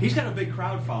he's got a big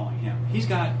crowd following him. He's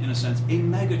got, in a sense, a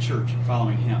mega church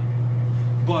following him.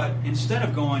 But instead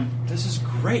of going, this is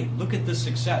great, look at this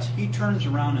success, he turns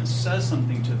around and says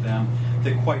something to them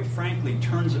that quite frankly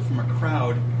turns it from a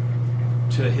crowd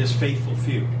to his faithful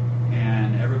few.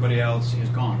 And everybody else is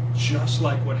gone, just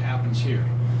like what happens here.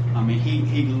 I mean,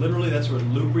 he literally, that's what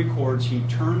Luke records, he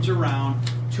turns around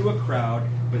to a crowd,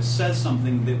 but says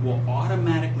something that will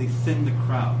automatically thin the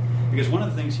crowd. Because one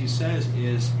of the things he says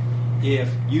is,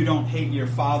 if you don't hate your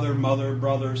father, mother,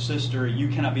 brother, sister, you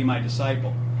cannot be my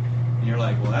disciple. And you're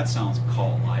like, well, that sounds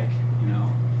cult-like, you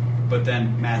know. But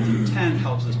then Matthew 10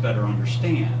 helps us better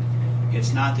understand.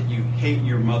 It's not that you hate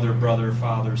your mother, brother,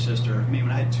 father, sister. I mean,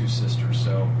 I had 2 sisters,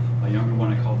 so my younger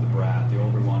one I called the brat. The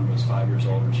older one was 5 years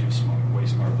older, and she was way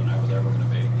smarter than I was ever going to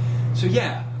be. So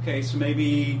yeah, okay, so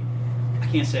maybe, I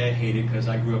can't say I hate it because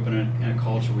I grew up in a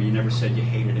culture where you never said you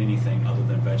hated anything other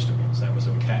than vegetables. That was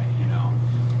okay, you know.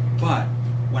 But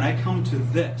when I come to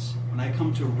this, when I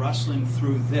come to wrestling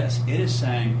through this, it is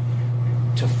saying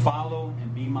to follow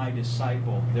and be my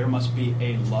disciple, there must be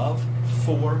a love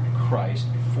for Christ,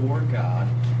 for God,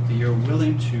 that you're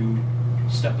willing to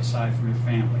step aside from your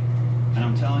family. And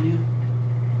I'm telling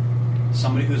you,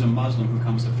 somebody who's a Muslim who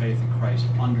comes to faith in Christ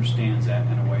understands that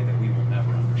in a way that we will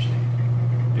never understand.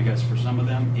 Because for some of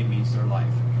them, it means their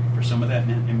life. For some of that,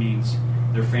 it means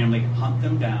their family hunt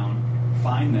them down,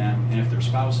 find them, and if their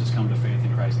spouses come to faith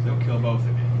in Christ, they'll kill both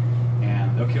of you.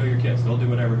 And they'll kill your kids. They'll do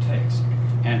whatever it takes.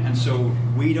 And so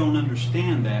we don't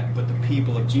understand that, but the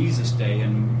people of Jesus' day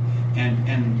and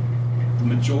the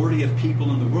majority of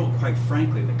people in the world, quite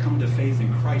frankly, that come to faith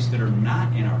in Christ that are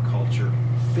not in our culture,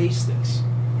 face this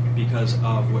because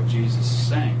of what Jesus is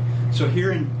saying. So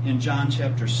here in John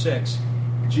chapter 6,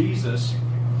 Jesus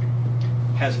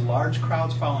has large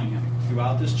crowds following him.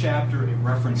 Throughout this chapter, it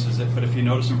references it, but if you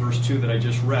notice in verse 2 that I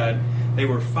just read, they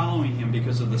were following him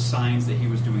because of the signs that he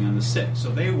was doing on the sick.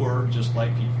 So they were, just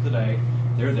like people today,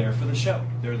 they're there for the show.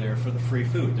 They're there for the free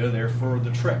food. They're there for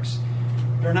the tricks.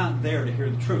 They're not there to hear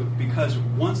the truth, because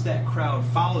once that crowd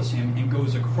follows him and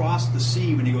goes across the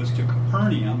sea when he goes to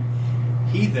Capernaum,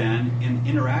 he then, in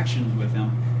interactions with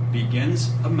them,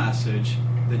 begins a message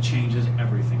that changes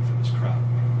everything for this crowd.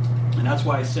 And that's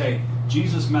why I say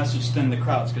Jesus' message thinned the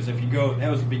crowds, because if you go, that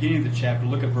was the beginning of the chapter,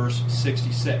 look at verse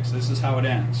 66. This is how it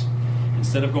ends.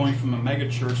 Instead of going from a mega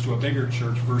church to a bigger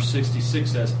church, verse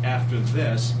 66 says, after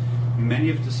this, many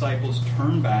of the disciples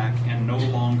turned back and no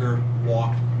longer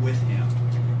walked with him.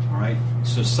 All right?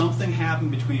 So something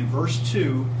happened between verse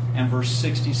 2 and verse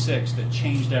 66 that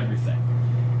changed everything.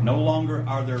 No longer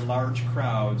are there large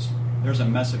crowds. There's a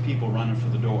mess of people running for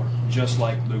the door, just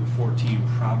like Luke 14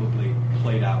 probably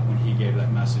played out when he gave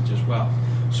that message as well.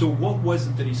 So what was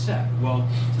it that he said? Well,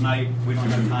 tonight we don't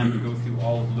have time to go through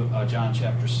all of John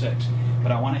chapter 6,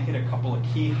 but I want to hit a couple of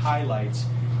key highlights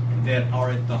that are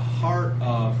at the heart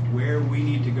of where we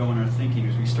need to go in our thinking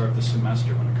as we start the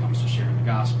semester when it comes to sharing the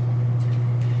gospel.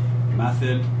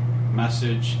 Method,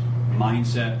 message,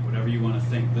 mindset, whatever you want to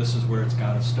think, this is where it's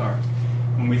got to start.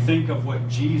 When we think of what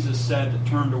Jesus said that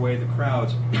turned away the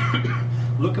crowds,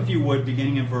 look, if you would,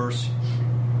 beginning in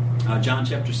John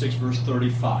chapter 6, verse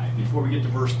 35. Before we get to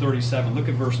verse 37, look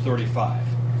at verse 35.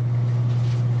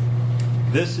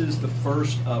 This is the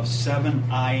first of 7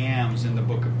 I ams in the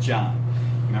book of John.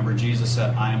 Remember, Jesus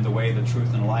said, I am the way, the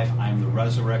truth, and the life. I am the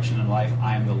resurrection and life.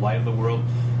 I am the light of the world.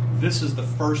 This is the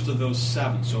first of those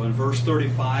 7. So in verse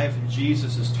 35,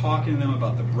 Jesus is talking to them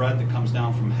about the bread that comes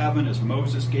down from heaven as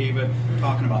Moses gave it,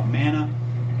 talking about manna.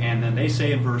 And then they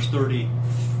say in verse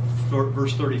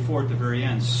 34 at the very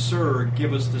end, Sir,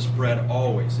 give us this bread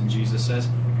always. And Jesus says,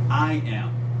 I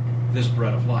am this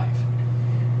bread of life.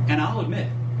 And I'll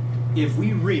admit, if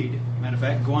we read, matter of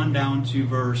fact, go on down to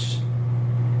verse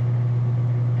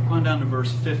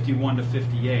 51 to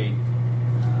 58.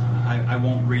 I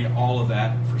won't read all of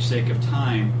that for sake of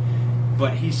time,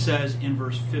 but he says in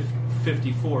verse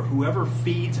 54, whoever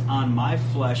feeds on my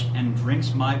flesh and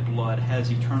drinks my blood has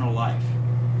eternal life,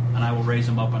 and I will raise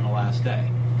him up on the last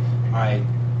day. All right,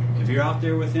 if you're out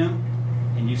there with him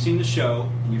and you've seen the show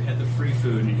and you've had the free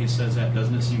food and he says that,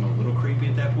 doesn't it seem a little creepy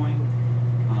at that point?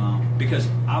 Because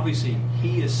obviously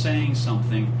he is saying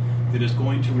something that is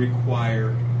going to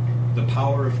require the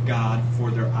power of God for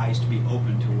their eyes to be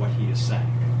open to what he is saying.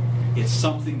 It's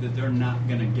something that they're not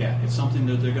going to get. It's something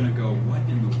that they're going to go, what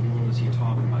in the world is he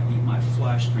talking about? Eat my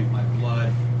flesh, drink my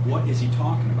blood. What is he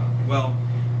talking about? Well,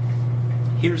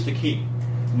 here's the key.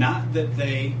 Not that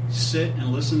they sit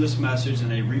and listen to this message and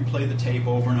they replay the tape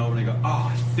over and over and they go,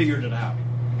 oh, I figured it out.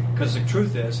 Because the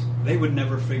truth is, they would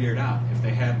never figure it out if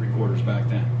they had recorders back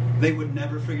then. They would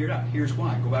never figure it out. Here's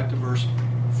why. Go back to verse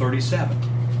 37.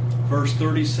 Verse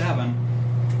 37,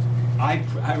 I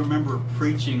remember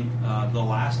preaching the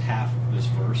last half of this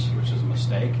verse, which is a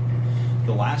mistake.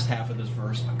 The last half of this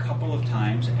verse a couple of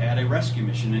times at a rescue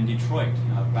mission in Detroit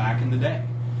back in the day.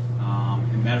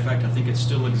 As a matter of fact, I think it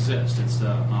still exists. It's the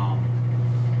I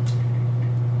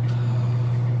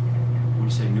want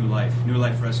to say New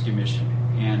Life Rescue Mission,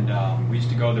 and we used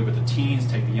to go there with the teens,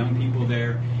 take the young people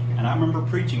there. And I remember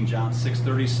preaching John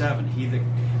 6:37.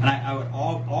 I would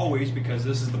always, because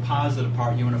this is the positive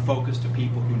part, you want to focus to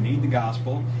people who need the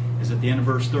gospel, is at the end of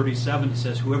verse 37 it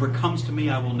says, whoever comes to me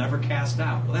I will never cast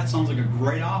out. Well, that sounds like a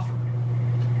great offer.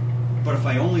 But if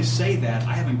I only say that,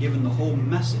 I haven't given the whole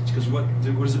message. Because what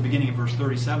does the beginning of verse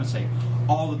 37 say?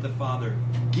 All that the Father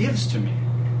gives to me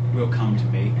will come to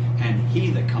me, and he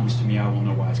that comes to me I will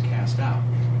no wise cast out.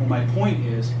 Well, my point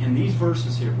is, in these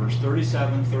verses here, verse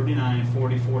 37, 39,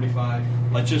 40, 45,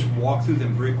 let's just walk through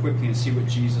them very quickly and see what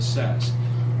Jesus says.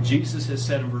 Jesus has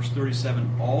said in verse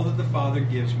 37, all that the Father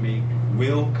gives me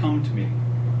will come to me.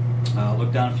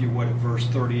 Look down, if you would, at verse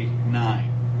 39.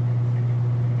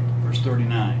 Verse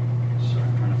 39. Sorry,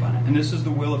 I'm trying to find it. And this is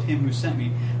the will of him who sent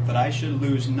me, that I should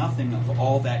lose nothing of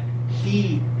all that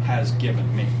he has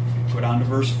given me. Go down to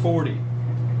verse 40.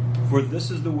 For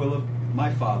this is the will of my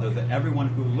Father, that everyone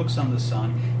who looks on the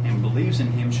Son and believes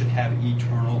in him should have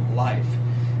eternal life.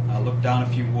 Look down,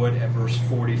 if you would, at verse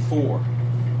 44.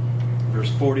 Verse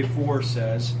 44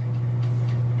 says,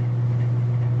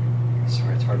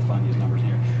 sorry, it's hard to find these numbers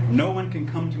here. No one can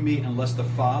come to me unless the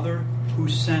Father who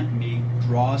sent me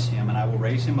draws him, and I will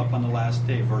raise him up on the last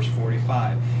day. Verse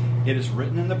 45. It is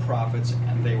written in the prophets,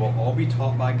 and they will all be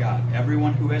taught by God.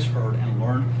 Everyone who has heard and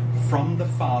learned from the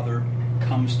Father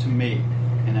comes to me.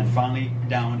 And then finally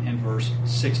down in verse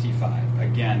 65.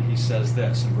 Again, he says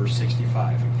this in verse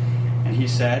 65. And he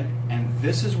said, and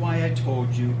this is why I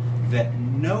told you that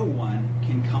no one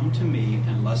can come to me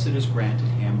unless it is granted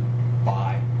him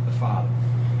by the Father.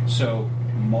 So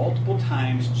multiple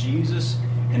times Jesus,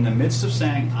 in the midst of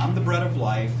saying, I'm the bread of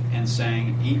life, and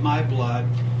saying, eat my blood,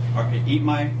 or eat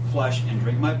my flesh and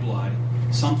drink my blood,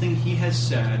 something he has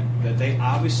said that they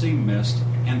obviously missed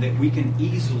and that we can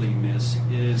easily miss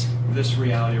is this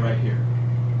reality right here.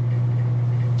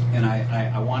 And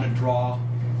I want to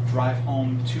drive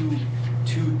home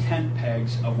two tent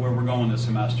pegs of where we're going this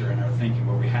semester in our thinking,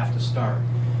 where we have to start.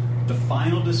 The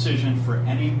final decision for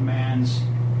any man's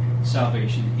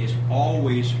salvation is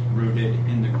always rooted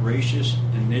in the gracious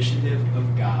initiative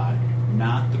of God,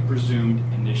 not the presumed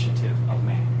initiative of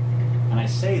man. And I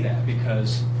say that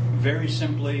because, very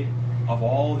simply, of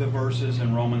all the verses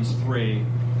in Romans 3,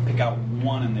 pick out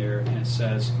one in there, and it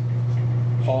says,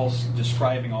 Paul's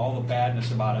describing all the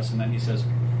badness about us, and then he says,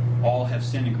 all have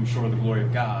sinned and come short of the glory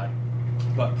of God.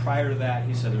 But prior to that,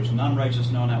 he said, there's none righteous,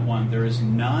 no, not one. There is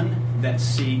none that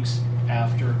seeks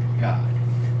after God.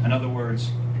 In other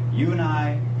words, you and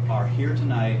I are here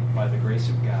tonight by the grace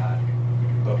of God,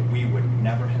 but we would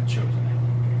never have chosen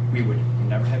it. We would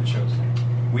never have chosen it.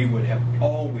 We would have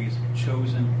always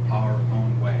chosen our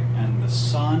own way. And the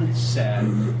Son said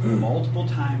multiple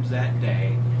times that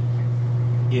day,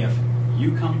 if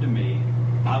you come to me,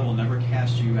 I will never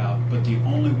cast you out, but the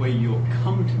only way you'll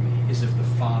come to me is if the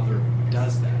Father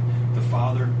does that. The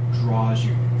Father draws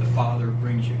you. The Father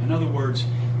brings you. In other words,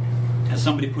 as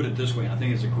somebody put it this way, and I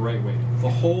think it's a great way, the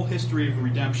whole history of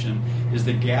redemption is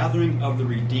the gathering of the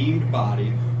redeemed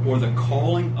body or the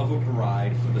calling of a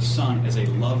bride for the Son as a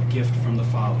love gift from the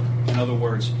Father. In other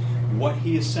words, what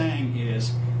he is saying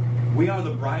is, we are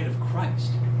the bride of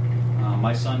Christ.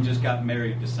 My son just got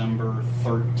married December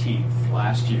 13th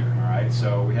last year, all right?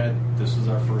 So this was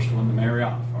our first one to marry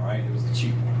off, all right? It was the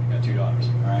cheap one. We got 2 daughters,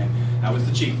 all right? That was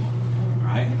the cheap one, all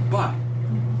right? But,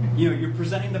 you're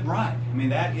presenting the bride. I mean,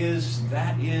 that is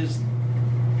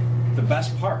the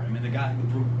best part. I mean, the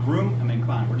groom, come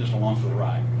on, we're just along for the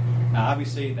ride. Now,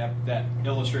 obviously, that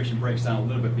illustration breaks down a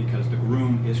little bit because the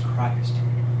groom is Christ.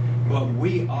 But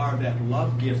we are that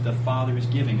love gift the Father is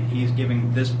giving. He is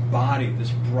giving this body,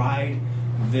 this bride,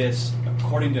 this,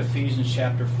 according to Ephesians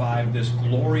chapter 5, this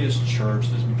glorious church,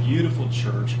 this beautiful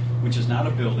church, which is not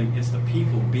a building, it's the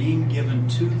people being given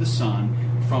to the Son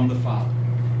from the Father.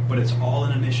 But it's all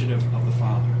an initiative of the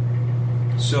Father.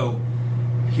 So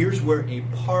here's where a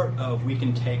part of we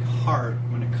can take heart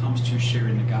when it comes to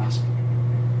sharing the gospel.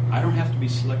 I don't have to be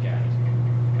slick at it.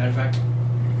 Matter of fact,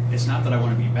 it's not that I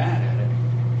want to be bad at it,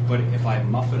 but if I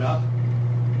muff it up,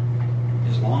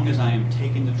 as long as I am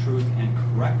taking the truth and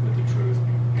correct with the truth,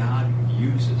 God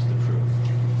uses the truth.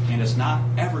 And it's not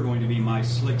ever going to be my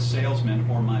slick salesman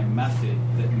or my method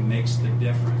that makes the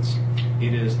difference.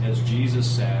 It is, as Jesus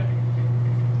said,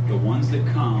 the ones that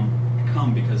come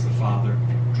because the Father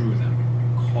drew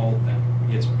them, called them.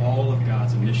 It's all of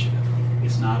God's initiative.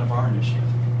 It's not of our initiative.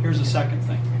 Here's the second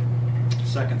thing.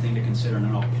 Second thing to consider, and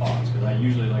then I'll pause, because I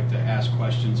usually like to ask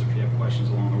questions if you have questions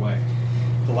along the way.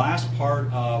 The last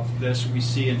part of this we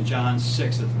see in John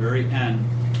 6 at the very end,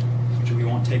 which we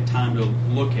won't take time to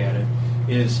look at it,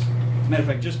 is, matter of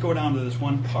fact, just go down to this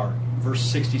one part, verse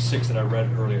 66 that I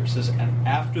read earlier. It says, and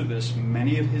after this,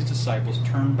 many of his disciples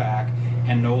turned back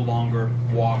and no longer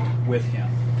walked with him.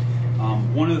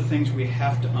 One of the things we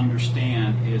have to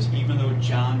understand is, even though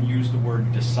John used the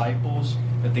word disciples,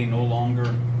 that they no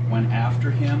longer went after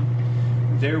him,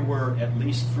 there were at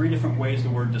least 3 different ways the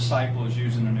word disciple is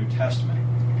used in the New Testament.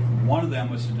 One of them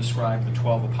was to describe the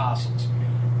 12 apostles,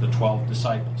 the 12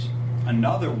 disciples.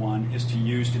 Another one is to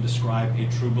use to describe a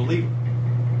true believer.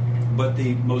 But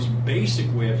the most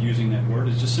basic way of using that word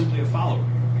is just simply a follower,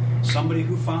 somebody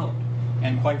who followed.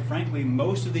 And quite frankly,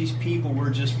 most of these people were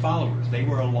just followers. They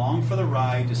were along for the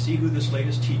ride to see who this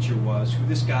latest teacher was, who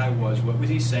this guy was, what was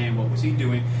he saying, what was he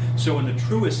doing. So in the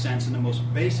truest sense, in the most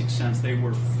basic sense, they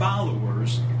were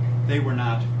followers. They were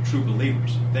not true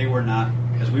believers. They were not,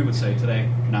 as we would say today,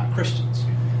 not Christians.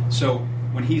 So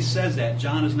when he says that,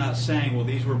 John is not saying, well,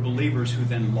 these were believers who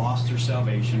then lost their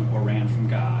salvation or ran from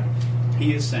God.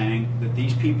 He is saying that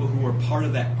these people who were part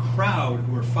of that crowd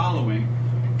who were following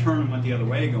turned and went the other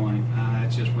way going,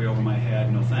 it's just way over my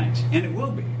head, no thanks. And it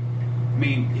will be. I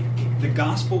mean, the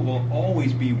gospel will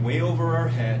always be way over our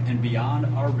head and beyond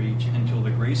our reach until the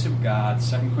grace of God,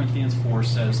 2 Corinthians 4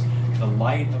 says, the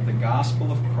light of the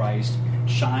gospel of Christ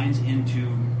shines into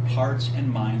hearts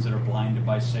and minds that are blinded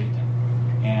by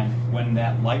Satan. And when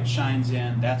that light shines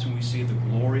in, that's when we see the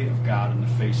glory of God in the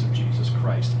face of Jesus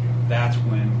Christ. That's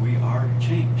when we are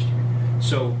changed.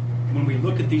 So when we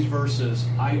look at these verses,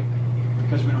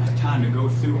 because we don't have time to go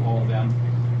through all of them,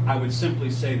 I would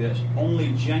simply say this: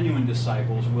 only genuine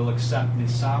disciples will accept the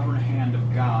sovereign hand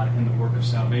of God in the work of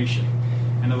salvation.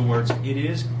 In other words, it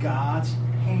is God's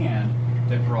hand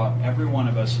that brought every one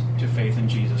of us to faith in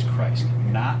Jesus Christ.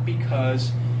 Not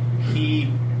because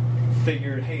he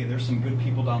figured, hey, there's some good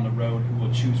people down the road who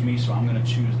will choose me, so I'm going to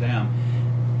choose them.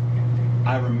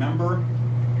 I remember,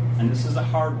 and this is a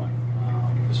hard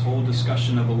one, this whole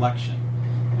discussion of election.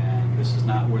 This is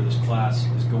not where this class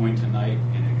is going tonight,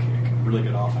 and it can really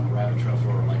get off on a rabbit trail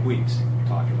for like weeks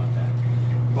talking about that.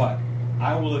 But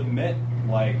I will admit,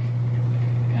 like,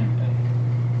 and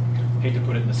hate to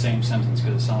put it in the same sentence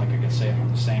because it sounds like I could say it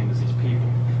on the same as these people.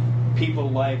 People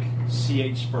like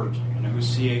C.H. Spurgeon. You know who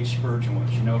C.H. Spurgeon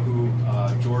was? You know who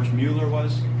George Mueller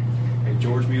was? Okay,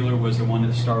 George Mueller was the one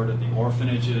that started the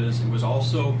orphanages. It was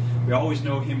also, we always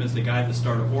know him as the guy that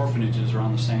started orphanages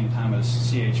around the same time as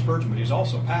C.H. Spurgeon, but he's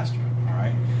also a pastor, all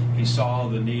right? He saw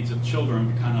the needs of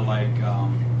children kind of like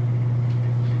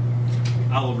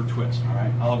Oliver Twist, all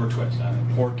right? Oliver Twist,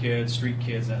 poor kids, street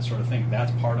kids, that sort of thing.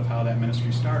 That's part of how that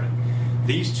ministry started.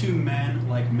 These two men,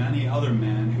 like many other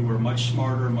men who were much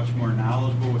smarter, much more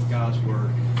knowledgeable with God's Word,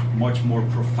 much more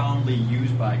profoundly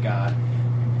used by God,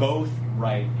 both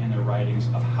write in their writings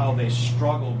of how they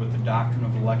struggled with the doctrine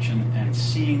of election and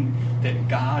seeing that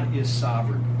God is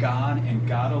sovereign. God and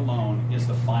God alone is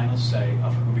the final say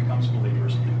of who becomes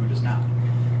believers and who does not.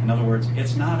 In other words,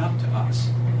 it's not up to us.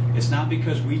 It's not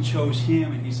because we chose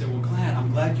him and he said, well,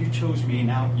 I'm glad you chose me,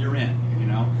 now you're in, you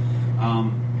know.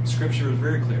 Scripture is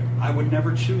very clear. I would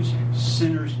never choose him.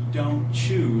 Sinners don't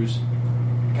choose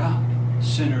God.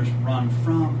 Sinners run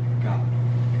from God.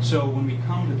 So when we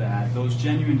come to that, those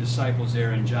genuine disciples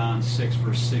there in John 6,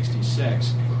 verse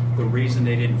 66, the reason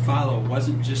they didn't follow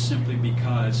wasn't just simply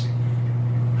because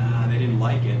they didn't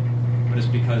like it, but it's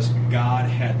because God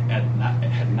had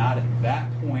not at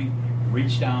that point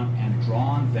reached down and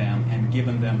drawn them and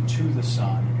given them to the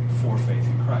Son for faith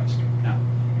in Christ. Now,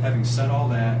 having said all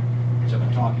that, which I've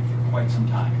been talking for quite some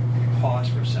time, pause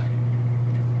for a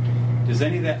second. Does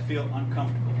any of that feel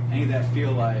uncomfortable? Any of that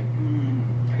feel like,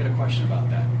 I got a question about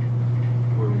that,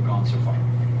 where we've gone so far?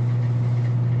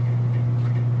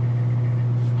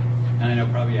 And I know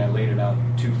probably I laid it out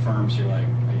too firm, so you're like,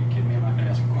 are you kidding me? I'm not going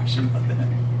to ask a question about that.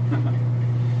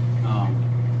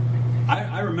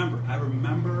 I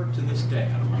remember to this day,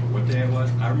 I don't remember what day it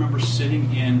was, I remember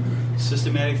sitting in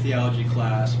systematic theology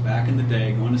class back in the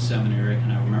day, going to seminary,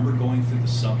 and I remember going through the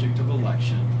subject of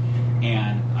election,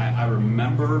 and I don't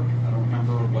remember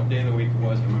what day of the week it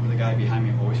was. I remember the guy behind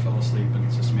me always fell asleep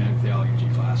in systematic theology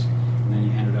class, and then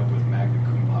he ended up with magna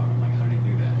cum laude. I'm like, how did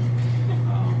he do that?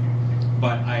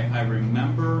 But I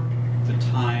remember the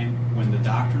time when the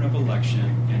doctrine of election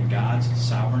and God's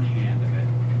sovereign hand of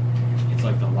it, it's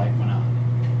like the light went on.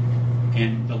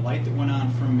 And the light that went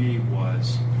on for me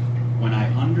was when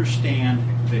I understand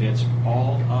that it's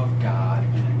all of God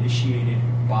and initiated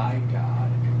by God,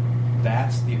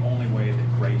 that's the only way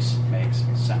that grace makes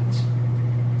sense.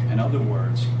 In other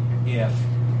words, if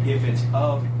it's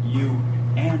of you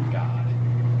and God,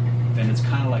 then it's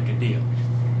kind of like a deal.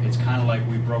 It's kind of like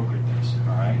we brokered this,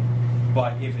 all right?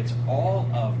 But if it's all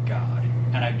of God,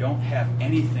 and I don't have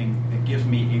anything that gives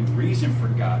me a reason for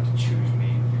God to choose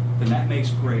me, then that makes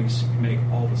grace make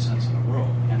all the sense in the world.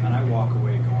 And then I walk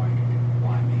away going,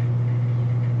 why me?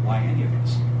 Why any of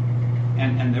us?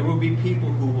 And there will be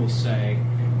people who will say,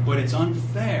 but it's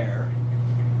unfair,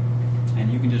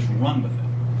 and you can just run with it.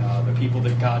 The people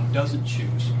that God doesn't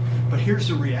choose. But here's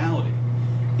the reality.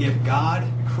 If God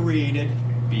created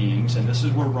beings, and this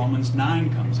is where Romans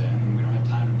 9 comes in, and we don't have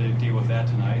time to deal with that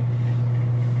tonight,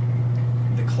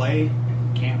 the clay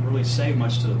can't really say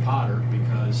much to the potter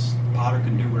because the potter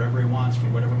can do whatever he wants for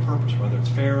whatever purpose, whether it's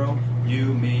Pharaoh,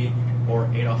 you, me, or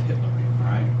Adolf Hitler. All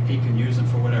right, he can use them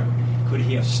for whatever. Could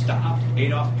he have stopped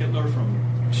Adolf Hitler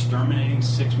from exterminating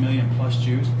 6 million plus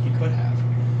Jews? He could have.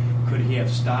 Could he have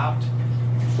stopped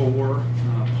 4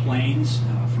 planes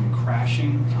from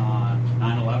crashing on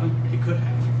 9/11? He could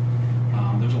have.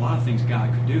 There's a lot of things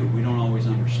God could do. We don't always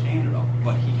understand it all,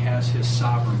 but he has his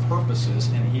sovereign purposes,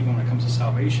 and even when it comes to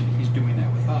salvation, he's doing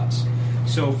that with us.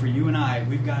 So for you and I,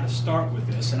 we've got to start with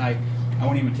this, and I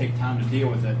won't even take time to deal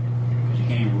with it because you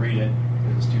can't even read it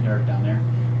because it's too dark down there.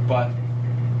 But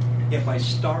if I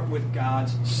start with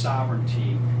God's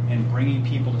sovereignty and bringing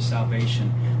people to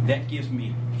salvation, that gives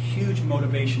me huge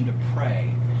motivation to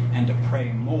pray and to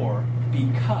pray more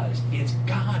because it's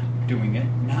God doing it,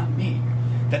 not me.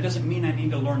 That doesn't mean I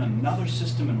need to learn another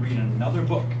system and read another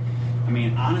book. I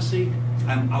mean, honestly,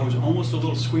 I was almost a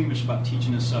little squeamish about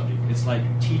teaching this subject. It's like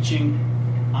teaching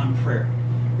on prayer.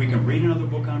 We can read another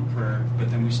book on prayer, but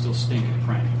then we still stink at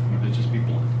praying. I'm going to just be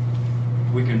blunt.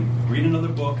 We can read another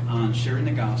book on sharing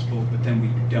the gospel, but then we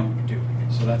don't do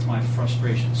it. So that's my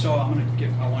frustration. So I wanted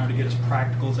to get as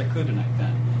practical as I could tonight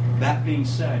then. That being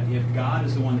said, if God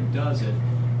is the one that does it,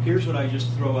 here's what I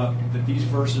just throw up, that these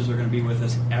verses are going to be with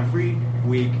us every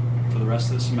week for the rest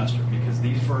of the semester because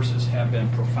these verses have been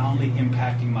profoundly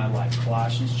impacting my life.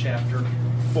 Colossians chapter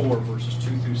 4, verses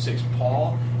 2 through 6.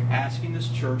 Paul asking this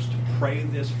church to pray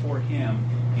this for him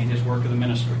in his work of the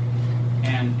ministry.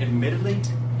 And admittedly,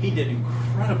 he did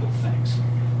incredible things.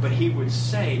 But he would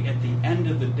say at the end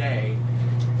of the day,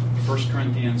 1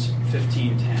 Corinthians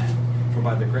 15:10, for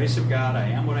by the grace of God I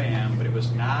am what I am, but it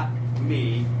was not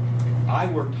me. I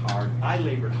worked hard, I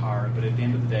labored hard, but at the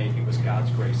end of the day, it was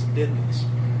God's grace that did this.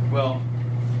 Well,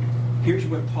 here's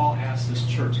what Paul asks this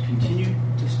church.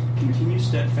 Continue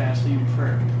steadfastly in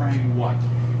prayer. Praying what?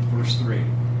 Verse 3.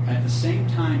 At the same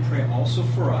time, pray also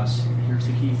for us, here's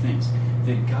the key things,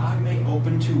 that God may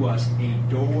open to us a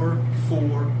door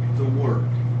for the word,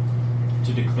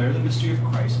 to declare the mystery of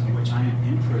Christ, in which I am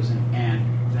in prison, and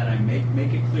that I may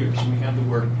make it clear. So we have the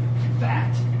word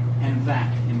that and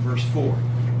that in verse 4.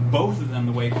 Both of them,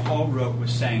 the way Paul wrote,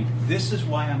 was saying, this is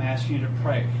why I'm asking you to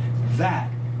pray. That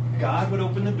God would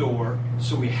open the door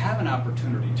so we have an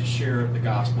opportunity to share the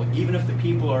gospel, even if the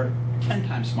people are 10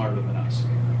 times smarter than us.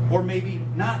 Or maybe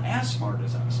not as smart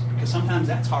as us, because sometimes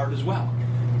that's hard as well.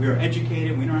 We are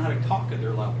educated, we don't know how to talk at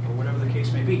their level, or whatever the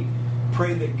case may be.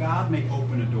 Pray that God may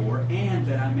open a door and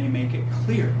that I may make it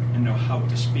clear and know how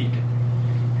to speak it.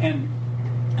 And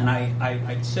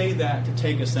I'd say that to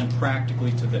take us then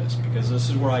practically to this, because this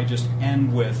is where I just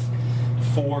end with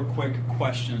 4 quick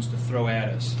questions to throw at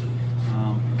us.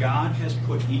 God has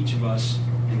put each of us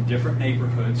in different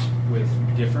neighborhoods with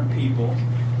different people.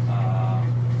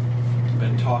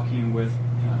 Been talking with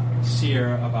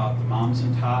Sierra about the moms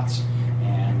and tots,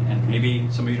 and maybe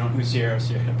some of you don't know who Sierra is.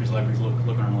 There's like looking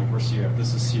around like, where's Sierra?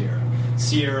 This is Sierra.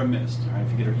 Sierra Mist. All right,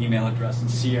 if you get her email address,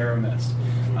 and Sierra Mist.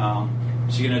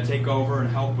 She's going to take over and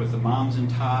help with the moms and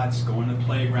tots, going to the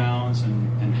playgrounds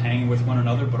and hanging with one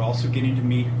another, but also getting to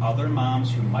meet other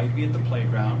moms who might be at the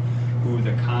playground, who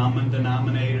the common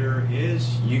denominator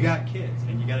is you got kids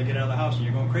and you got to get out of the house and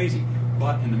you're going crazy.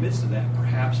 But in the midst of that,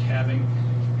 perhaps having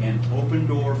an open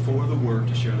door for the word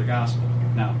to share the gospel.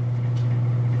 Now,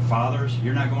 fathers,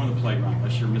 you're not going to the playground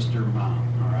unless you're Mr. Mom,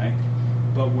 all right?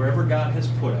 But wherever God has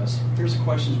put us, here's the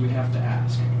questions we have to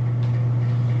ask.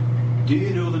 Do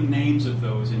you know the names of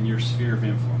those in your sphere of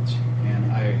influence?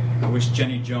 And I wish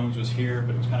Jenny Jones was here,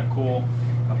 but it was kind of cool.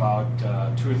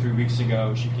 About 2 or 3 weeks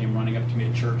ago, she came running up to me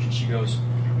at church, and she goes,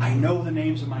 I know the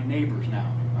names of my neighbors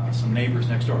now. Some neighbors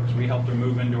next door, because we helped her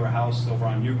move into her house over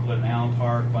on Euclid and Allen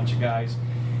Park, a bunch of guys.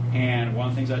 And one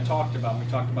of the things I talked about, we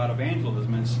talked about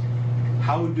evangelism, is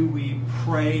how do we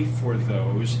pray for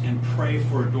those and pray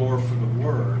for a door for the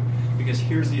word? Because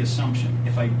here's the assumption.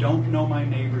 If I don't know my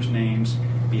neighbors' names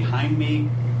behind me,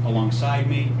 alongside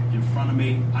me, in front of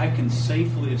me, I can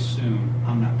safely assume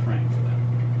I'm not praying for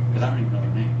them, because I don't even know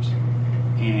their names.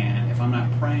 And if I'm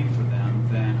not praying for them,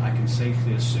 then I can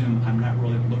safely assume I'm not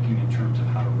really looking in terms of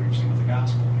how to reach them with the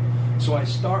gospel. So I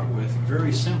start with,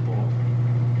 very simple,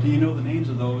 do you know the names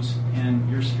of those in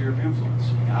your sphere of influence?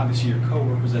 Now, obviously your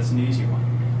coworkers, that's an easy one.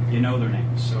 You know their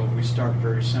names. So we start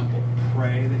very simple.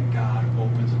 Pray that God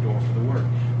opens the door for the word.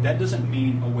 That doesn't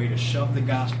mean a way to shove the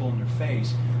gospel in their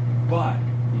face, but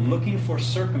looking for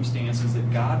circumstances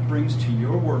that God brings to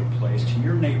your workplace, to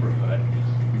your neighborhood,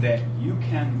 that you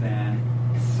can then,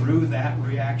 through that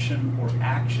reaction or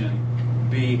action,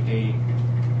 be a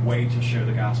way to share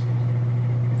the gospel.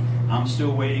 I'm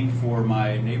still waiting for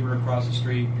my neighbor across the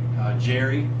street,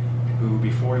 Jerry, who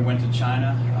before he went to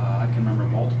China, I can remember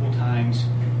multiple times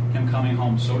him coming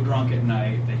home so drunk at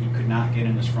night that he could not get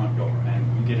in his front door.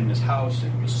 And you get in his house,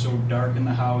 and it was so dark in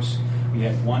the house. We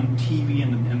had one TV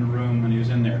in the room when he was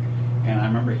in there. And I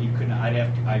remember he couldn't,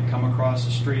 I'd come across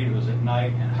the street, it was at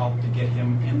night, and help to get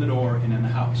him in the door and in the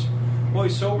house. Well,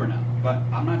 he's sober now, but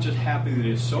I'm not just happy that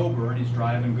he's sober and he's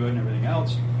driving good and everything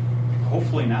else.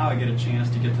 Hopefully now I get a chance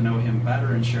to get to know him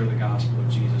better and share the gospel of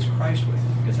Jesus Christ with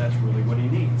him, because that's really what he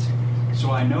needs.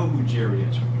 So I know who Jerry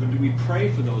is. But do we pray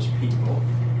for those people?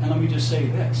 And let me just say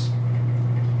this.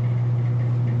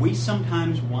 We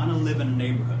sometimes want to live in a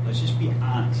neighborhood. Let's just be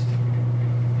honest.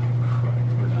 Oh,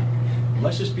 Christ, we're done.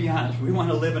 Let's just be honest. We want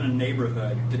to live in a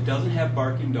neighborhood that doesn't have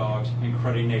barking dogs and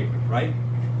cruddy neighbors, right?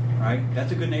 Right?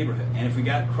 That's a good neighborhood. And if we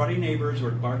got cruddy neighbors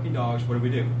or barking dogs, what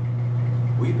do?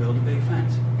 We build a big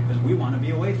fence, because we want to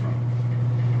be away from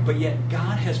them. But yet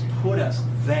God has put us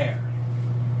there.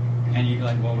 And you're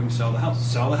like, well, we can sell the house.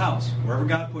 Sell the house. Wherever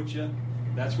God puts you,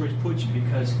 that's where He's put you,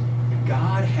 because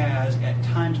God has at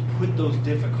times put those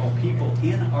difficult people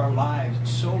in our lives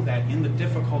so that in the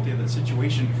difficulty of the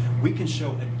situation, we can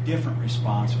show a different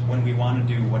response when we want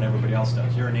to do what everybody else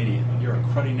does. You're an idiot. You're a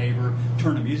cruddy neighbor.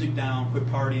 Turn the music down. Quit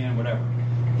partying. Whatever.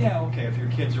 Yeah, okay, if your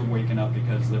kids are waking up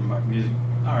because of the music,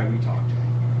 all right, we talk to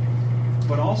them.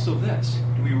 But also this,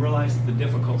 do we realize that the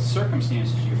difficult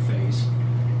circumstances you face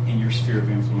in your sphere of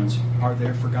influence are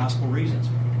there for gospel reasons?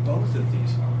 Both of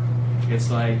these are. It's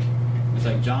like, It's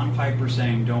like John Piper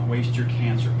saying, don't waste your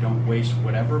cancer. Don't waste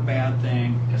whatever bad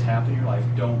thing has happened in your life.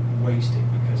 Don't waste it,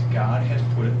 because God has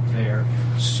put it there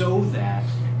so that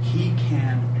He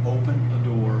can open a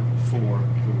door for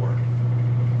the Word.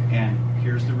 And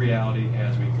here's the reality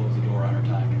as we close the door on our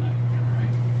time tonight. All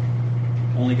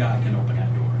right? Only God can open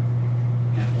that door.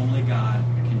 And only God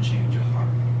can change a heart.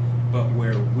 But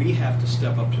where we have to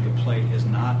step up to the plate is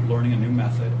not learning a new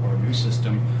method or a new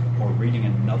system or reading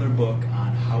another book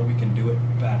on how we can do it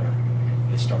better.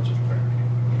 It starts with prayer.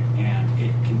 And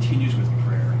it continues with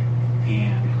prayer.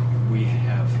 And we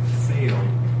have failed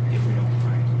if we don't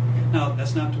pray. Now,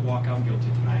 that's not to walk out guilty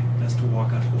tonight. That's to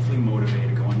walk out hopefully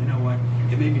motivated, going, you know what?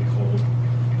 It may be cold,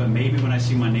 but maybe when I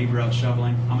see my neighbor out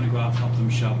shoveling, I'm going to go out and help them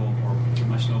shovel, or get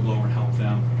my snowblower and help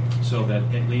them, so that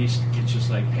at least it's just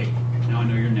like, hey, now I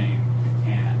know your name,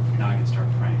 and now I can start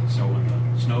praying. So when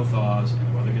the snow thaws and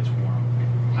the weather gets warm,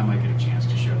 I might get a chance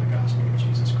to share the gospel of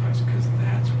Jesus Christ, because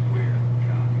that's where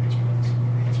God is with us.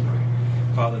 Let's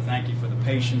pray. Father, thank you for the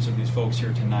patience of these folks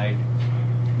here tonight,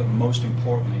 but most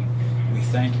importantly, we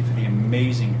thank you for the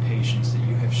amazing patience that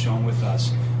you have shown with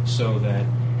us, so that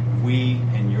we,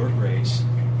 in your grace,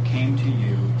 came to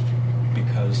you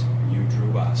because you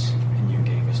drew us and you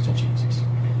gave us to Jesus.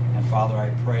 And Father, I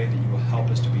pray that you will help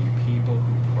us to be people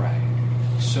who pray,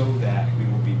 so that we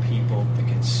will be people that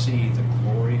can see the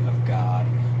glory of God